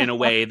flu in a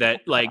way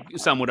that like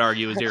some would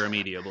argue is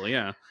irremediable.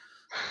 Yeah.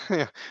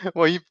 Yeah.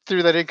 Well, you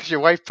threw that in because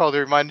your wife probably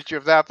reminded you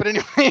of that. But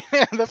anyway,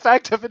 the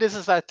fact of it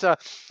is that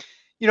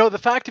the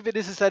fact of it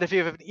is that if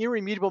you have an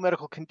irremediable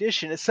medical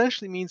condition,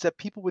 essentially means that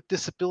people with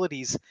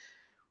disabilities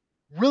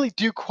really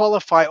do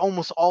qualify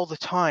almost all the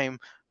time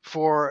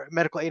for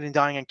medical aid in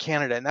dying in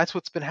Canada, and that's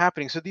what's been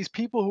happening. So these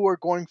people who are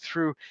going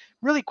through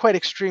really quite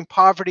extreme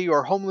poverty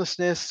or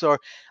homelessness, or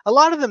a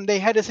lot of them, they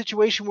had a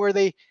situation where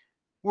they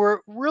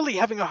were really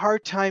having a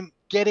hard time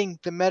getting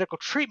the medical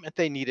treatment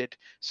they needed.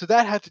 So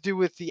that had to do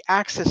with the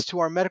access to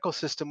our medical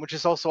system, which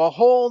is also a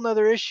whole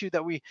nother issue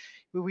that we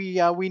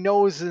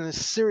know is a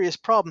serious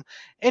problem.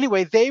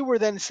 Anyway, they were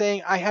then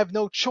saying, "I have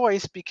no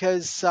choice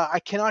because I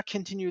cannot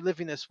continue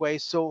living this way,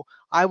 so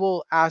I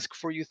will ask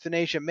for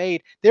euthanasia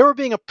made." They were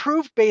being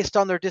approved based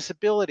on their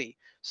disability.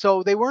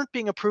 So they weren't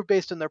being approved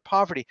based on their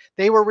poverty.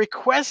 They were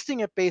requesting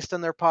it based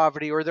on their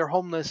poverty or their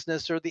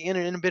homelessness or the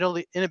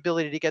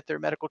inability to get their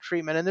medical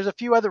treatment. And there's a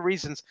few other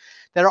reasons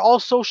that are all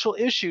social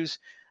issues,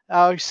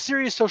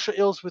 serious social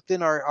ills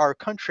within our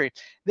country.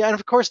 And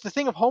of course, the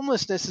thing of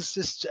homelessness is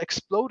just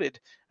exploded.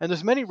 And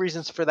there's many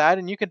reasons for that.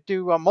 And you could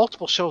do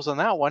multiple shows on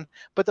that one.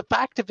 But the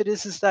fact of it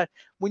is that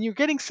when you're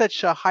getting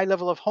such a high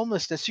level of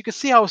homelessness, you can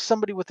see how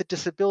somebody with a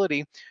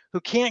disability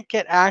who can't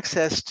get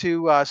access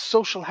to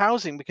social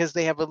housing because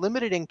they have a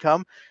limited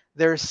income,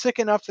 they're sick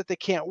enough that they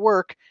can't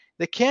work,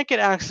 they can't get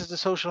access to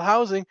social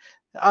housing.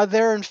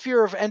 They're in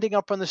fear of ending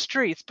up on the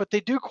streets, but they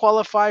do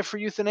qualify for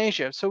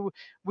euthanasia. So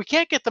we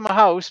can't get them a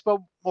house,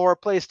 but or a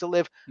place to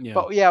live. Yeah.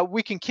 But yeah,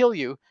 we can kill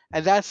you,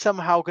 and that's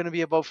somehow going to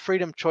be about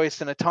freedom, choice,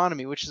 and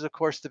autonomy, which is, of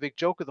course, the big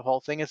joke of the whole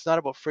thing. It's not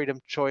about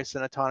freedom, choice,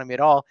 and autonomy at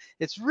all.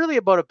 It's really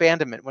about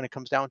abandonment when it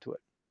comes down to it.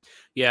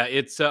 Yeah,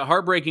 it's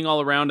heartbreaking all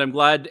around. I'm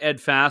glad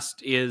Ed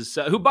Fast is,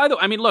 who, by the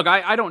way, I mean, look,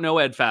 I don't know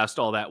Ed Fast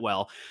all that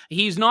well.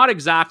 He's not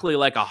exactly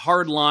like a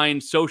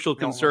hardline social No,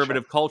 that's right.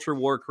 conservative culture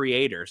war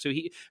creator.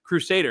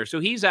 Crusader. So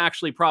he's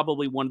actually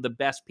probably one of the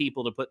best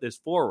people to put this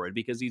forward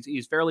because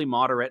he's fairly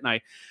moderate.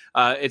 And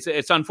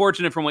it's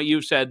unfortunate from what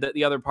you've said that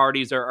the other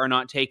parties are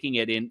not taking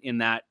it in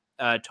that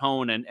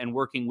tone and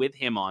working with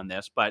him on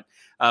this. But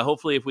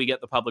hopefully, if we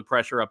get the public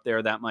pressure up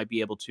there, that might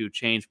be able to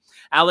change.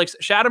 Alex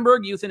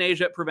Schattenberg,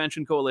 Euthanasia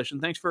Prevention Coalition.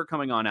 Thanks for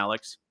coming on,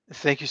 Alex.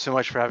 Thank you so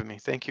much for having me.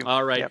 Thank you.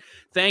 All right. Yep.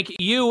 Thank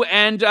you.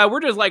 And we're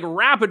just like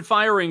rapid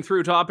firing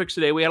through topics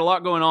today. We had a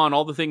lot going on,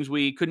 all the things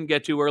we couldn't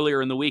get to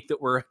earlier in the week that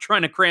we're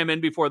trying to cram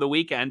in before the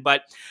weekend,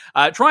 but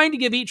trying to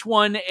give each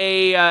one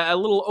a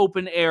little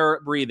open air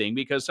breathing,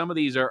 because some of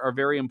these are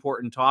very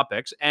important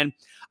topics. And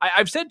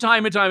I've said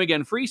time and time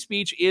again, free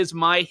speech is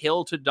my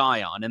hill to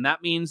die on. And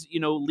that means,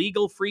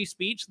 legal free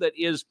speech that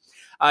is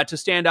to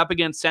stand up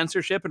against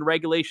censorship and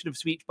regulation of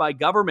speech by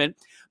government,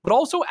 but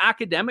also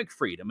academic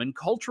freedom and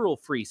cultural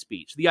free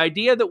speech. The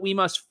idea that we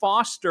must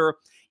foster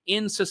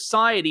in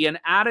society an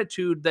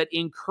attitude that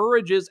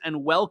encourages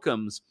and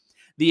welcomes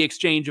the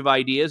exchange of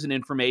ideas and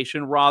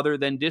information rather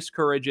than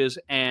discourages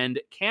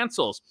and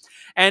cancels.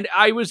 And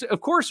I was,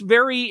 of course,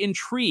 very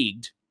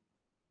intrigued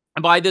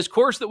by this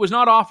course that was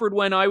not offered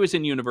when I was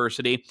in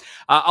university.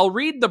 I'll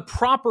read the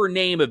proper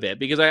name of it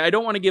because I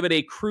don't want to give it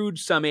a crude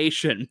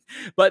summation,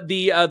 but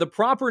the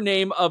proper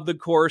name of the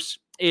course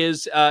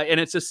is, and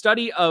it's a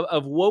study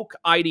of woke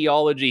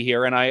ideology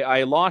here, and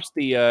I lost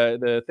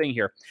the thing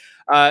here.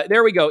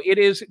 There we go. It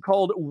is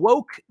called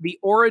Woke: The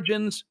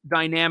Origins,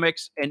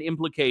 Dynamics, and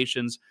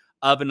Implications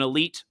of an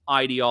Elite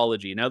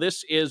Ideology. Now,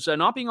 this is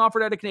not being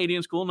offered at a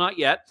Canadian school, not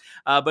yet,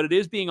 but it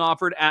is being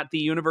offered at the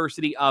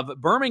University of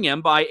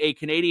Birmingham by a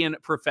Canadian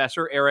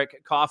professor,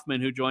 Eric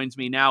Kaufman, who joins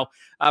me now.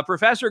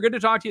 Professor, good to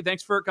talk to you.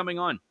 Thanks for coming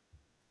on.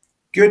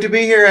 Good to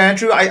be here,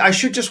 Andrew. I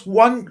should just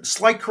one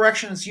slight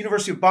correction. It's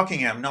University of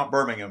Buckingham, not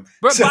Birmingham.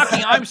 But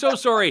Buckingham, I'm so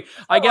sorry.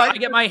 I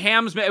get my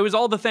hams. It was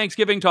all the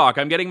Thanksgiving talk.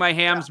 I'm getting my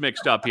hams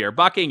mixed up here.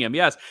 Buckingham,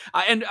 yes.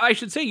 And I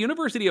should say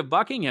University of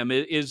Buckingham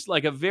is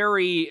like a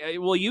very,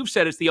 well, you've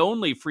said it's the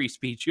only free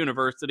speech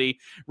university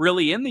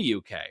really in the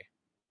UK.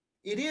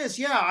 It is,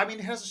 yeah. I mean,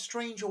 it has a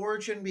strange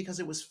origin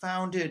because it was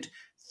founded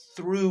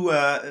through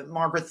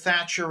Margaret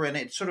Thatcher, and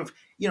it sort of,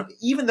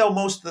 even though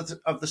most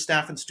of the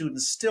staff and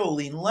students still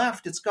lean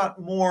left, it's got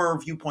more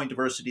viewpoint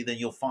diversity than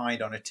you'll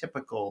find on a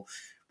typical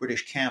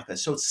British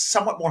campus. So it's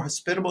somewhat more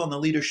hospitable, and the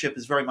leadership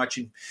is very much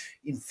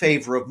in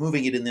favor of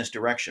moving it in this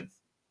direction.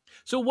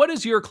 So what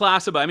is your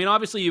class about? I mean,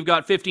 obviously you've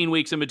got 15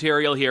 weeks of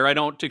material here. I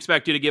don't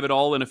expect you to give it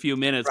all in a few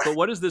minutes, but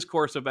what is this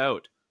course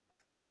about?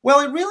 Well,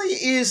 it really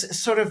is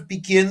sort of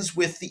begins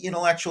with the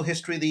intellectual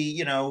history,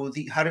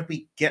 how did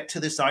we get to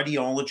this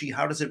ideology?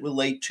 How does it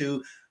relate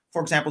to,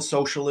 for example,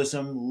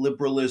 socialism,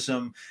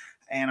 liberalism,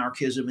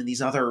 anarchism, and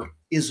these other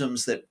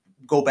isms that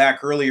go back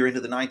earlier into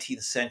the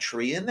 19th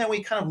century? And then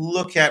we kind of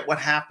look at what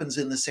happens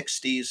in the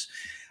 60s,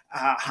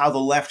 how the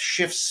left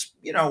shifts,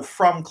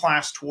 from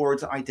class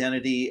towards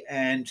identity,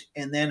 and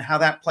then how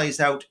that plays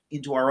out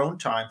into our own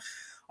time.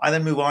 I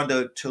then move on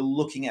to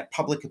looking at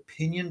public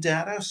opinion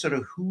data, sort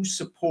of who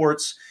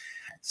supports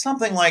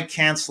something like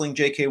canceling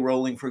J.K.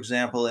 Rowling, for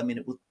example. I mean,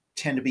 it would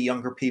tend to be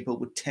younger people. It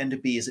would tend to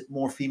be, is it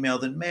more female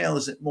than male?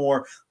 Is it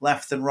more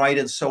left than right,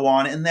 and so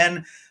on? And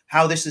then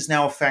how this is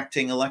now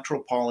affecting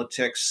electoral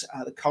politics,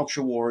 the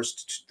culture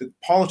wars, the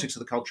politics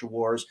of the culture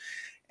wars,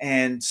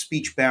 and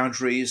speech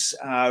boundaries,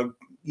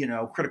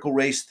 critical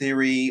race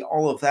theory,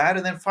 all of that.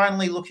 And then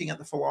finally looking at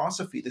the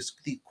philosophy,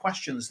 the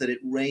questions that it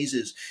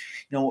raises,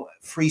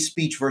 free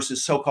speech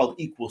versus so-called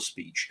equal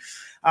speech.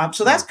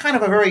 So that's kind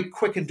of a very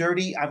quick and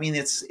dirty. I mean,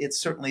 it's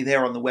certainly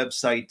there on the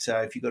website.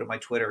 If you go to my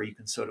Twitter, you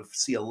can sort of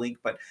see a link.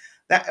 But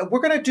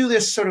we're going to do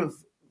this sort of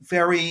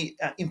very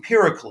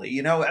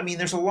empirically. I mean,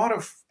 there's a lot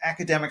of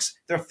academics.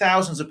 There are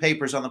thousands of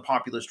papers on the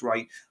populist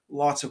right,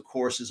 lots of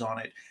courses on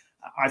it.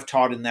 I've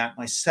taught in that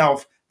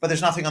myself. But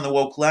there's nothing on the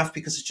woke left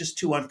because it's just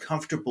too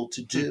uncomfortable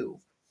to do.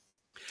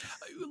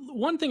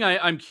 One thing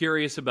I'm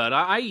curious about,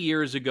 I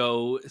years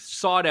ago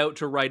sought out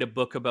to write a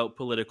book about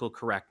political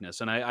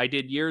correctness. And I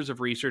did years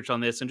of research on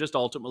this and just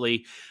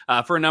ultimately,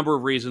 for a number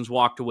of reasons,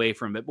 walked away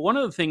from it. But one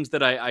of the things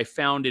that I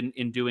found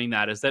in doing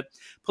that is that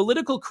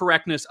political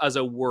correctness as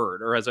a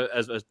word or as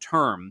a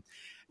term,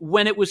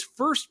 when it was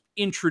first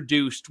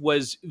introduced,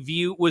 was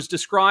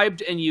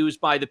described and used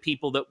by the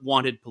people that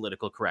wanted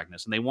political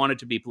correctness, and they wanted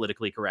to be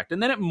politically correct.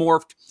 And then it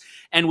morphed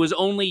and was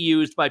only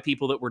used by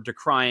people that were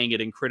decrying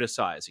it and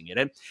criticizing it.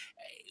 And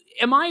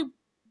am I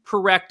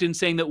correct in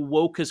saying that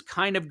woke has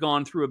kind of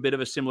gone through a bit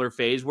of a similar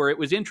phase where it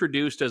was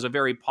introduced as a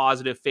very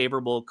positive,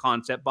 favorable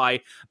concept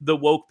by the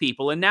woke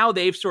people, and now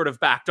they've sort of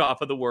backed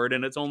off of the word,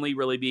 and it's only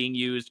really being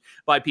used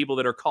by people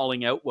that are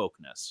calling out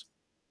wokeness?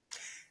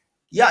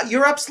 Yeah,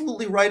 you're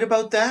absolutely right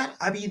about that.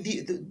 I mean,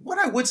 what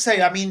I would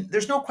say, I mean,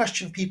 there's no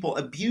question people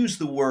abuse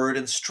the word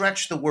and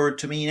stretch the word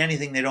to mean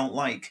anything they don't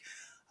like.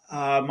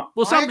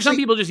 Well, some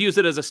people just use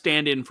it as a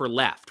stand-in for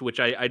left,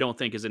 which I don't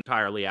think is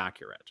entirely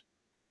accurate.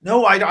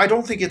 No, I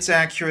don't think it's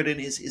accurate,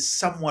 and is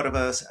somewhat of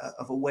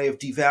a way of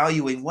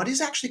devaluing what is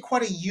actually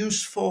quite a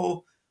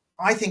useful,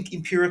 I think,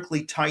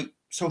 empirically tight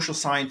social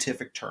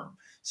scientific term.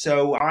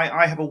 So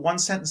I have a one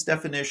sentence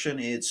definition.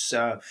 It's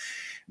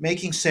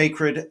making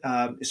sacred,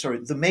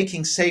 the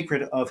making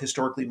sacred of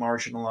historically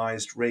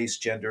marginalized race,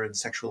 gender, and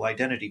sexual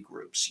identity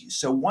groups.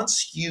 So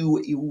once you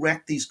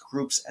erect these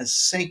groups as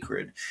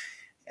sacred,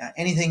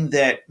 anything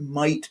that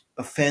might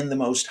offend the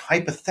most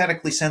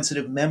hypothetically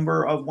sensitive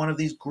member of one of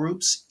these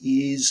groups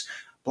is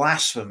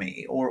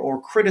blasphemy, or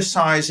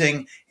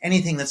criticizing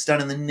anything that's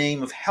done in the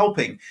name of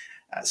helping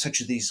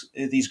such as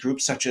these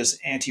groups, such as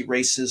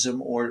anti-racism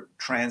or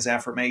trans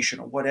affirmation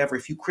or whatever.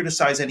 If you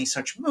criticize any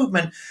such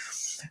movement,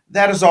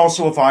 that is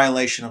also a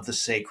violation of the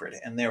sacred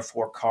and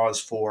therefore cause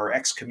for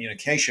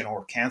excommunication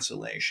or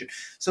cancellation.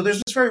 So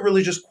there's this very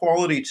religious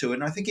quality to it,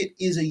 and I think it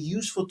is a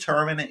useful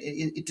term, and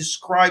it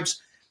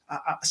describes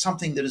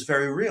something that is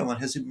very real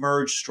and has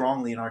emerged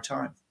strongly in our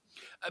time.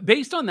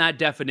 Based on that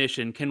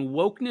definition, can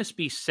wokeness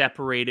be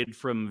separated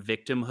from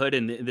victimhood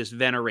and this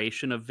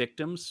veneration of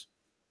victims?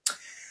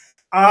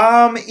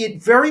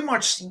 It very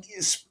much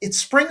it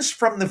springs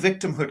from the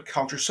victimhood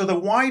culture. So the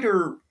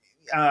wider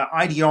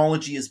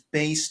ideology is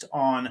based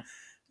on,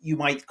 you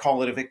might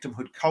call it a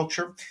victimhood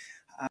culture,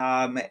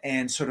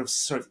 and sort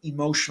of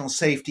emotional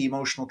safety,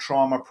 emotional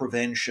trauma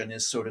prevention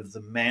is sort of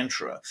the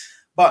mantra.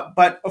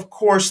 But of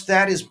course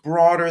that is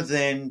broader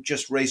than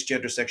just race,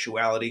 gender,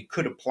 sexuality.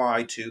 Could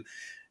apply to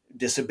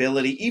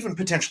disability, even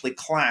potentially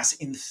class.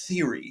 In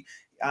theory,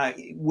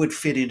 would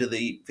fit into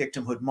the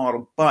victimhood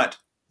model. But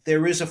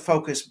there is a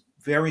focus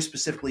very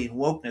specifically in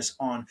wokeness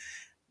on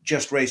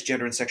just race,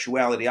 gender, and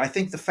sexuality. I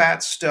think the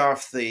fat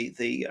stuff,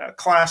 the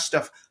class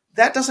stuff,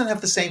 that doesn't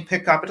have the same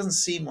pickup. It doesn't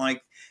seem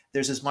like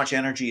there's as much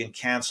energy in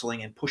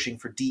canceling and pushing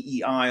for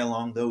DEI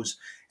along those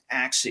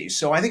axes.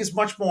 So I think it's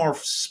much more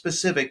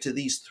specific to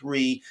these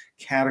three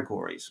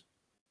categories.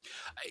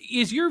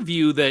 Is your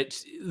view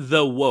that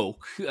the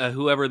woke,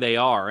 whoever they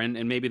are,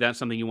 and maybe that's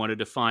something you want to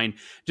define,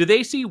 do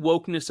they see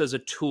wokeness as a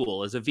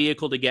tool, as a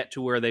vehicle to get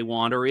to where they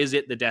want, or is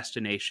it the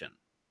destination?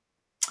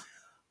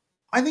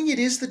 I think it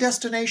is the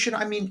destination.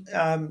 I mean,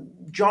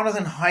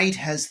 Jonathan Haidt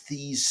has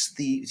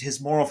his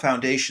moral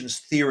foundations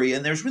theory,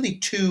 and there's really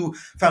two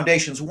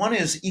foundations. One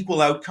is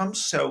equal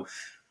outcomes. So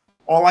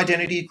all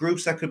identity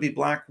groups, that could be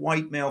black,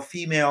 white, male,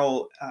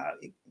 female,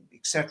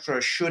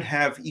 etc., should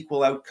have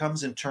equal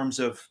outcomes in terms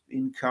of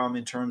income,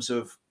 in terms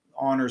of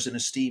honors and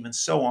esteem, and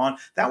so on.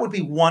 That would be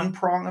one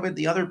prong of it.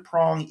 The other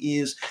prong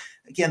is,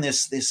 again,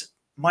 this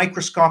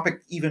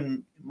microscopic,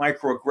 even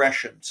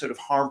microaggression, sort of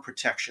harm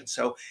protection.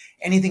 So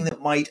anything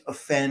that might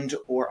offend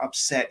or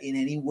upset in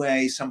any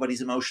way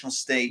somebody's emotional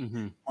state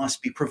Mm-hmm.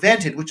 must be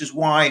prevented, which is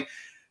why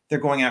they're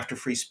going after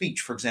free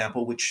speech, for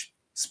example, which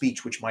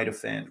might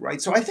offend,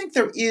 right? So I think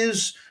there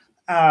is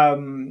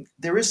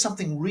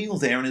something real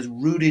there and is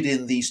rooted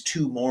in these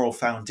two moral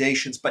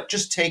foundations, but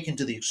just taken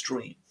to the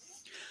extreme.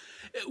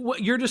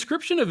 Your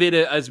description of it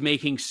as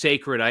making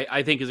sacred,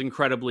 I think, is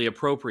incredibly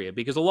appropriate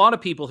because a lot of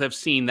people have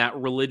seen that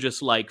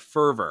religious-like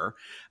fervor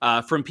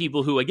from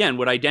people who, again,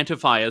 would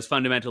identify as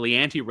fundamentally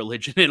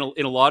anti-religion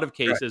in a lot of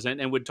Right. cases,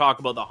 and would talk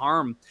about the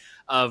harm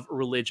of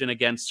religion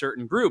against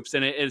certain groups.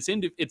 And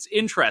it's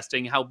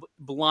interesting how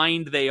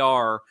blind they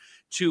are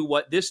to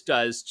what this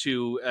does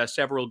to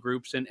several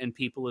groups and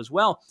people as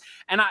well.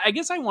 And I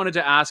guess I wanted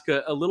to ask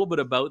a little bit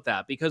about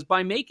that because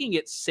by making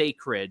it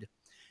sacred,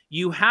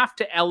 you have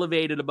to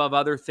elevate it above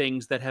other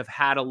things that have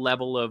had a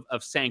level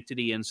of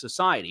sanctity in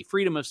society.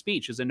 Freedom of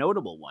speech is a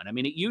notable one. I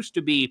mean, it used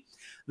to be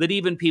that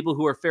even people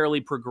who are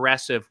fairly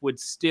progressive would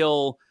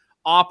still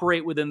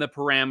operate within the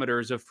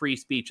parameters of free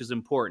speech is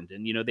important.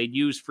 And, they'd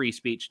use free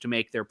speech to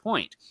make their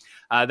point.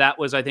 That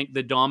was, I think,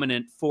 the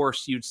dominant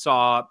force you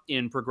saw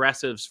in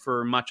progressives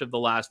for much of the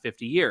last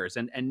 50 years.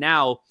 And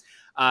now,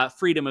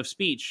 freedom of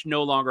speech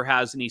no longer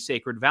has any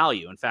sacred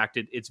value. In fact,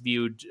 it's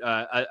viewed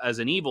as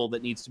an evil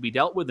that needs to be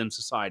dealt with in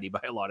society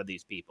by a lot of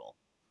these people.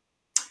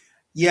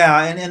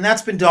 Yeah, and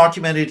that's been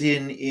documented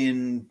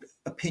in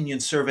opinion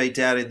survey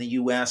data in the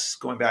US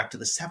going back to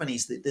the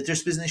 70s, that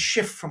there's been a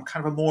shift from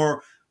kind of a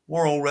more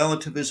moral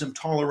relativism,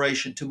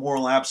 toleration, to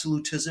moral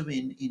absolutism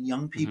in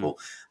young Mm-hmm. people.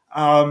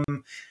 Um,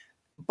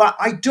 but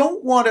I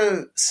don't want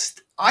to.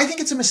 I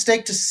think it's a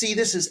mistake to see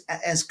this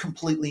as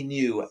completely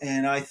new.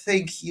 And I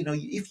think,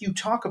 if you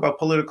talk about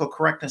political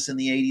correctness in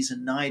the 80s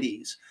and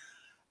 90s,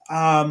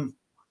 um,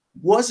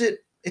 was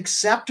it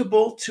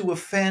acceptable to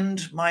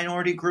offend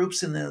minority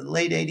groups in the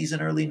late 80s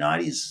and early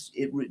 90s?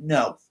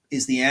 No,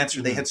 is the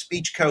answer. They Mm-hmm. had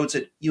speech codes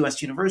at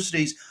US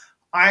universities.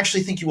 I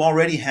actually think you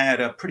already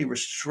had a pretty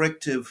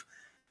restrictive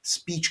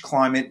speech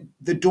climate.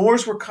 The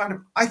doors were kind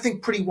of, I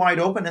think, pretty wide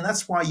open. And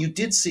that's why you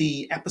did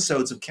see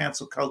episodes of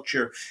cancel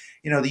culture.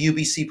 The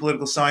UBC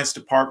Political Science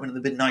Department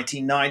in the mid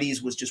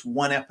 1990s was just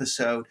one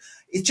episode.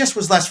 It just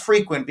was less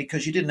frequent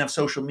because you didn't have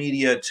social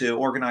media to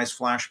organize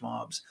flash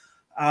mobs.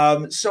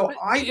 So But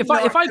I'm if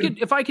I if not I going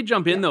could if I could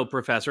jump to. in though,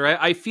 Professor,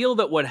 I feel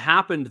that what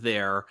happened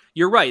there,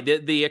 you're right.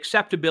 The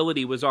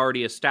acceptability was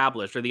already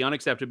established, or the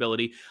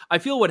unacceptability. I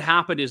feel what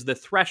happened is the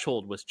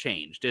threshold was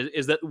changed.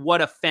 Is that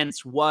what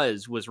offense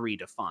was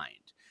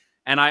redefined?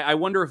 And I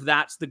wonder if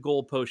that's the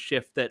goalpost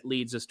shift that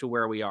leads us to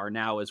where we are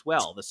now as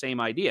well. The same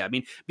idea. I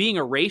mean, being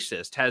a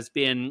racist has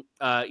been,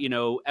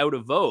 out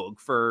of vogue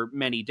for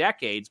many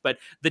decades, but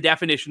the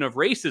definition of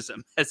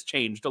racism has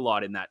changed a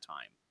lot in that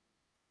time.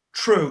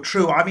 True,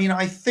 true. I mean,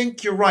 I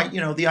think you're right.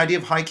 The idea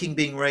of hiking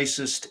being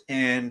racist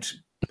and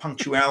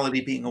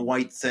punctuality being a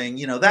white thing,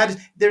 that is,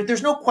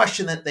 there's no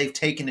question that they've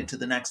taken it to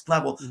the next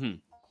level. Hmm.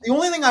 The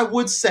only thing I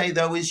would say,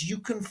 though, is you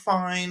can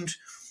find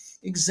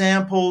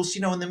examples,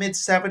 in the mid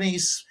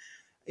 70s,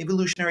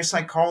 evolutionary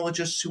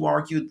psychologists who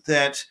argued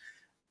that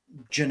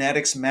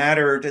genetics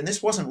mattered, and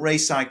this wasn't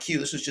race IQ,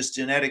 this was just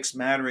genetics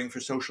mattering for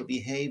social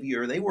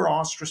behavior. They were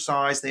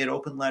ostracized, they had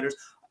open letters.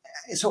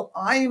 So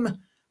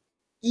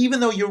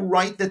even though you're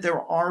right that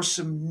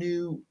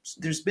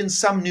there's been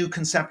some new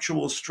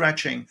conceptual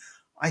stretching,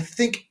 I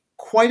think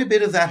quite a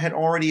bit of that had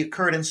already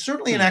occurred. And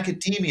certainly in Hmm.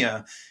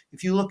 academia,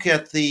 if you look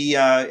at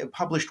the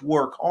published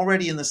work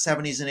already in the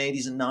 70s and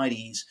 80s and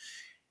 90s,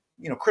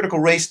 critical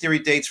race theory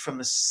dates from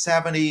the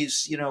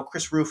 70s.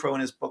 Chris Rufo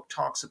in his book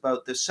talks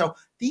about this. So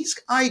these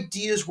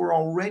ideas were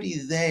already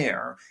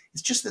there.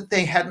 It's just that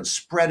they hadn't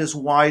spread as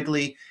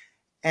widely.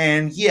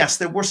 And yes,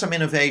 there were some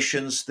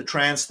innovations. The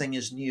trans thing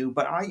is new,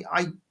 but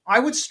I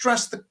would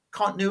stress the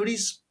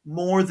continuities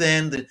more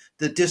than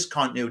the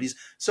discontinuities.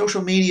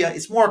 Social media,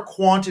 it's more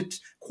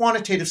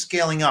quantitative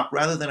scaling up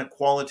rather than a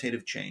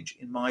qualitative change,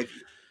 in my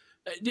view.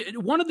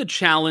 One of the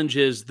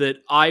challenges that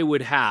I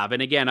would have,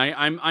 and again,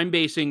 I'm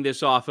basing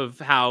this off of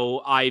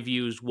how I've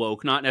used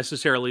woke, not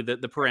necessarily the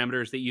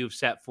parameters that you've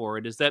set for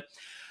it, is that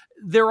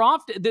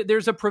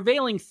there's a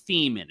prevailing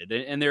theme in it,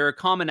 and there are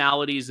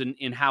commonalities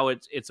in how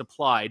it's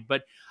applied.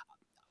 But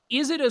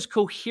is it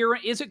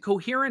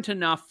coherent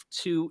enough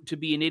to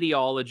be an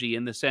ideology,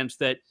 in the sense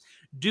that,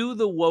 do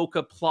the woke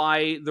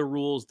apply the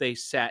rules they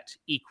set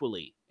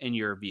equally in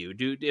your view?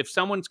 Do If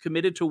someone's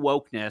committed to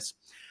wokeness,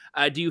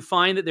 do you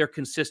find that they're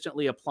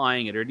consistently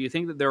applying it, or do you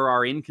think that there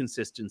are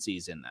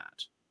inconsistencies in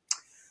that?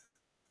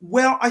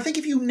 Well, I think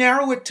if you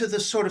narrow it to the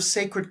sort of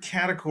sacred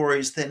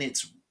categories, then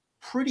it's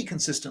pretty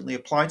consistently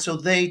applied. So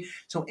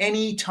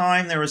any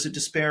time there is a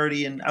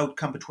disparity in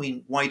outcome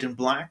between white and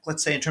black,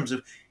 let's say in terms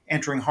of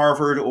entering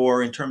Harvard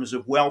or in terms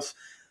of wealth,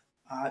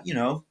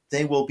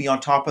 they will be on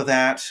top of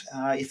that.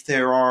 If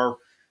there are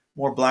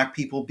more black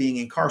people being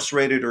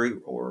incarcerated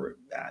or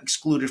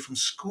excluded from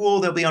school,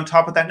 they'll be on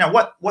top of that. Now,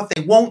 what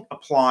they won't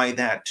apply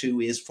that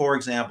to is, for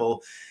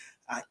example,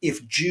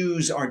 if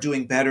Jews are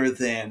doing better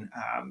than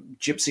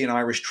Gypsy and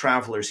Irish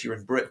travelers here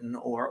in Britain,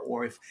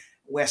 or if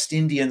West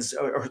Indians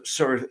or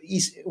sort of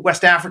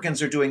West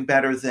Africans are doing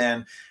better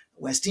than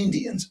West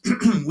Indians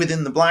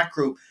within the black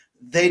group,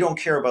 they don't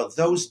care about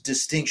those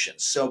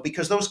distinctions. So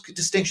because those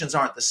distinctions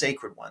aren't the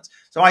sacred ones.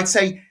 So I'd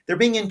say they're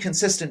being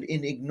inconsistent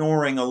in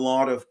ignoring a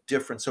lot of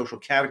different social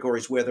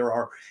categories where there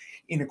are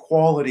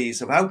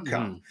inequalities of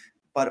outcome. Mhm.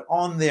 But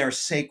on their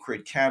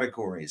sacred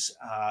categories,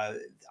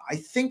 I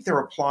think they're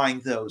applying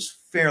those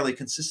fairly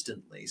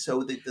consistently.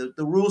 So the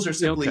rules are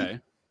simply, Okay.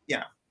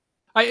 yeah.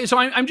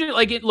 I'm just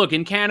like, look,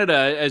 in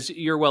Canada, as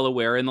you're well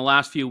aware, in the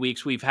last few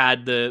weeks, we've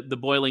had the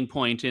boiling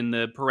point in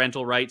the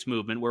parental rights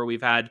movement, where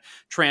we've had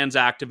trans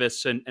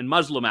activists and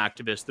Muslim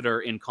activists that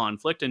are in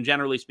conflict. And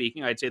generally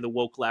speaking, I'd say the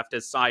woke left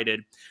has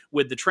sided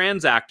with the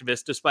trans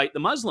activists, despite the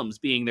Muslims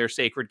being their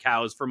sacred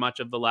cows for much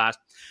of the last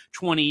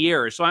 20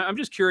 years. So I'm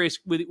just curious,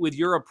 with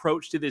your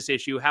approach to this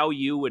issue, how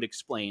you would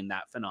explain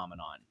that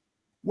phenomenon.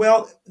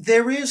 Well,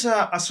 there is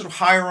a sort of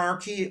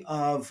hierarchy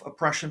of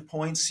oppression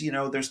points.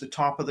 There's the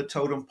top of the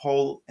totem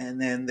pole,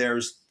 and then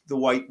there's the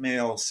white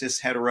male cis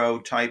hetero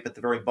type at the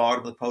very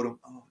bottom of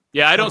the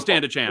Yeah, I don't totem pole.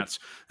 stand a chance.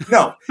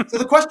 No. So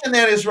the question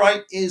then is,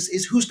 right, is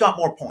who's got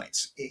more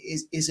points?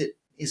 Is it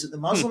the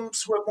Hmm.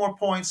 Muslims who have more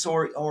points,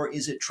 or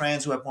is it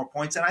trans who have more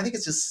points? And I think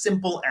it's as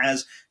simple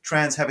as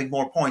trans having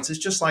more points. It's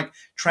just like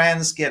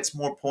trans gets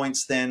more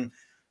points than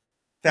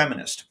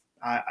feminist,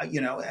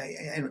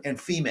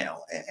 and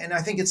female. And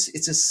I think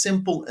it's as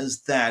simple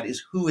as that: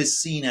 is who is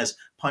seen as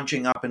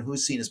punching up and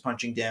who's seen as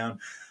punching down.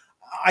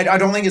 I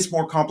don't think it's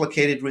more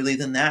complicated really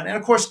than that. And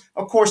of course,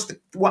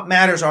 what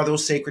matters are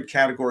those sacred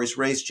categories: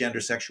 race,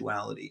 gender,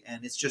 sexuality,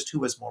 and it's just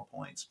who has more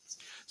points.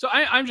 So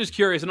I'm just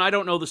curious, and I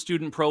don't know the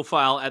student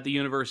profile at the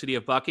University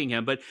of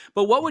Buckingham, but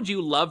what would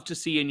you love to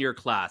see in your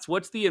class?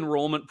 What's the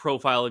enrollment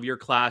profile of your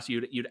class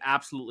you'd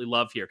absolutely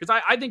love here?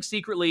 Because I think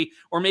secretly,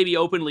 or maybe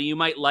openly, you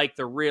might like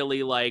the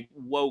really like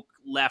woke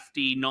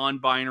lefty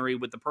non-binary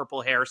with the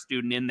purple hair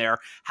student in there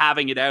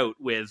having it out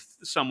with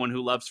someone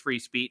who loves free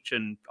speech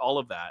and all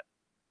of that.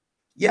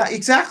 Yeah,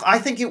 exactly. I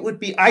think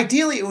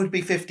ideally it would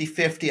be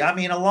 50-50. I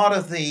mean, a lot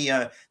of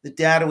the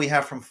data we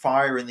have from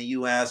Fire in the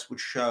US would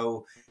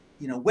show,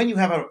 when you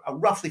have a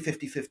roughly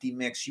 50-50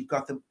 mix, you've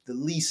got the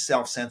least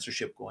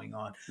self-censorship going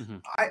on. Mhm.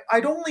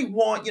 I'd only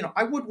want,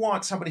 I would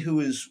want somebody who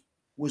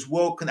was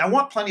woke, and I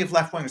want plenty of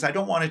left-wingers. I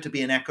don't want it to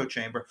be an echo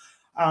chamber.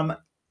 Um,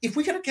 if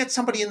we could get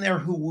somebody in there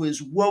who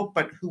was woke,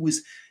 but who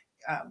was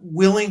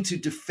willing to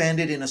defend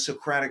it in a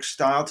Socratic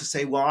style, to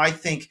say, well, I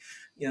think,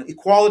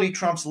 equality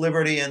trumps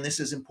liberty, and this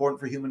is important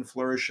for human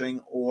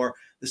flourishing, or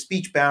the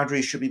speech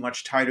boundaries should be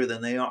much tighter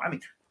than they are. I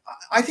mean,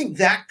 I think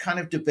that kind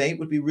of debate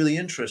would be really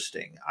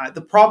interesting.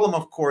 The problem,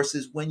 of course,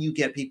 is when you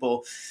get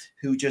people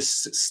who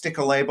just stick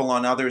a label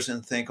on others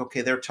and think,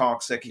 okay, they're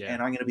toxic,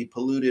 and I'm going to be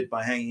polluted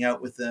by hanging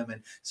out with them.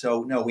 And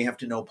so, no, we have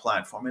to no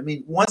platform. I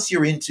mean, once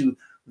you're into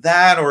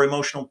that or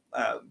emotional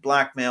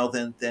blackmail,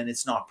 then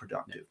it's not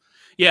productive.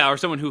 Yeah, or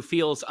someone who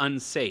feels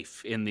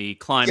unsafe in the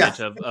climate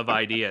of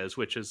ideas,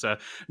 which is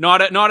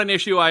not an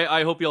issue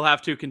I hope you'll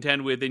have to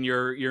contend with in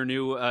your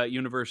new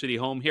university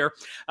home here.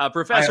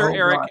 Professor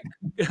Eric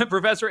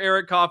Professor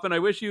Eric Kaufman, I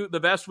wish you the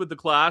best with the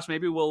class.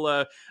 Maybe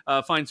we'll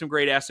find some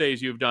great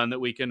essays you've done that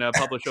we can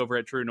publish over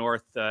at True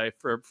North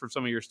for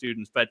some of your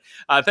students. But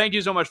thank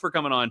you so much for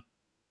coming on.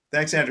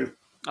 Thanks, Andrew.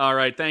 All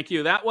right, thank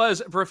you. That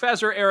was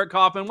Professor Eric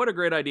Kaufman. What a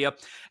great idea.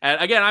 And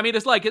again, I mean,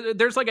 it's like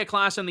there's like a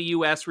class in the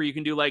U.S. where you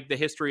can do like the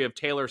history of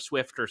Taylor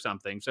Swift or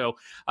something. So,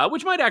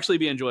 which might actually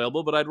be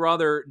enjoyable, but I'd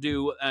rather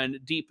do a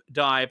deep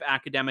dive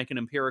academically and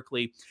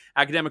empirically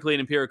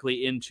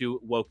into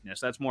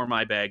wokeness. That's more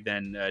my bag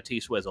than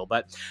T-Swizzle.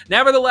 But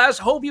nevertheless,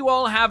 hope you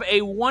all have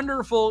a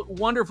wonderful,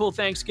 wonderful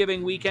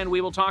Thanksgiving weekend.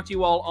 We will talk to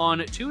you all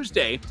on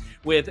Tuesday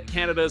with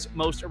Canada's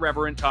most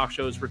irreverent talk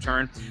show's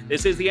return.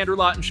 This is the Andrew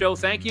Lawton Show.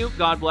 Thank you.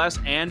 God bless.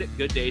 And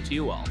good day to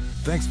you all.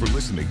 Thanks for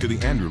listening to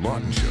The Andrew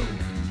Lawton Show.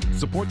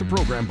 Support the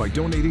program by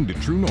donating to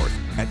True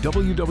North at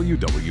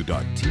www.tnc.news.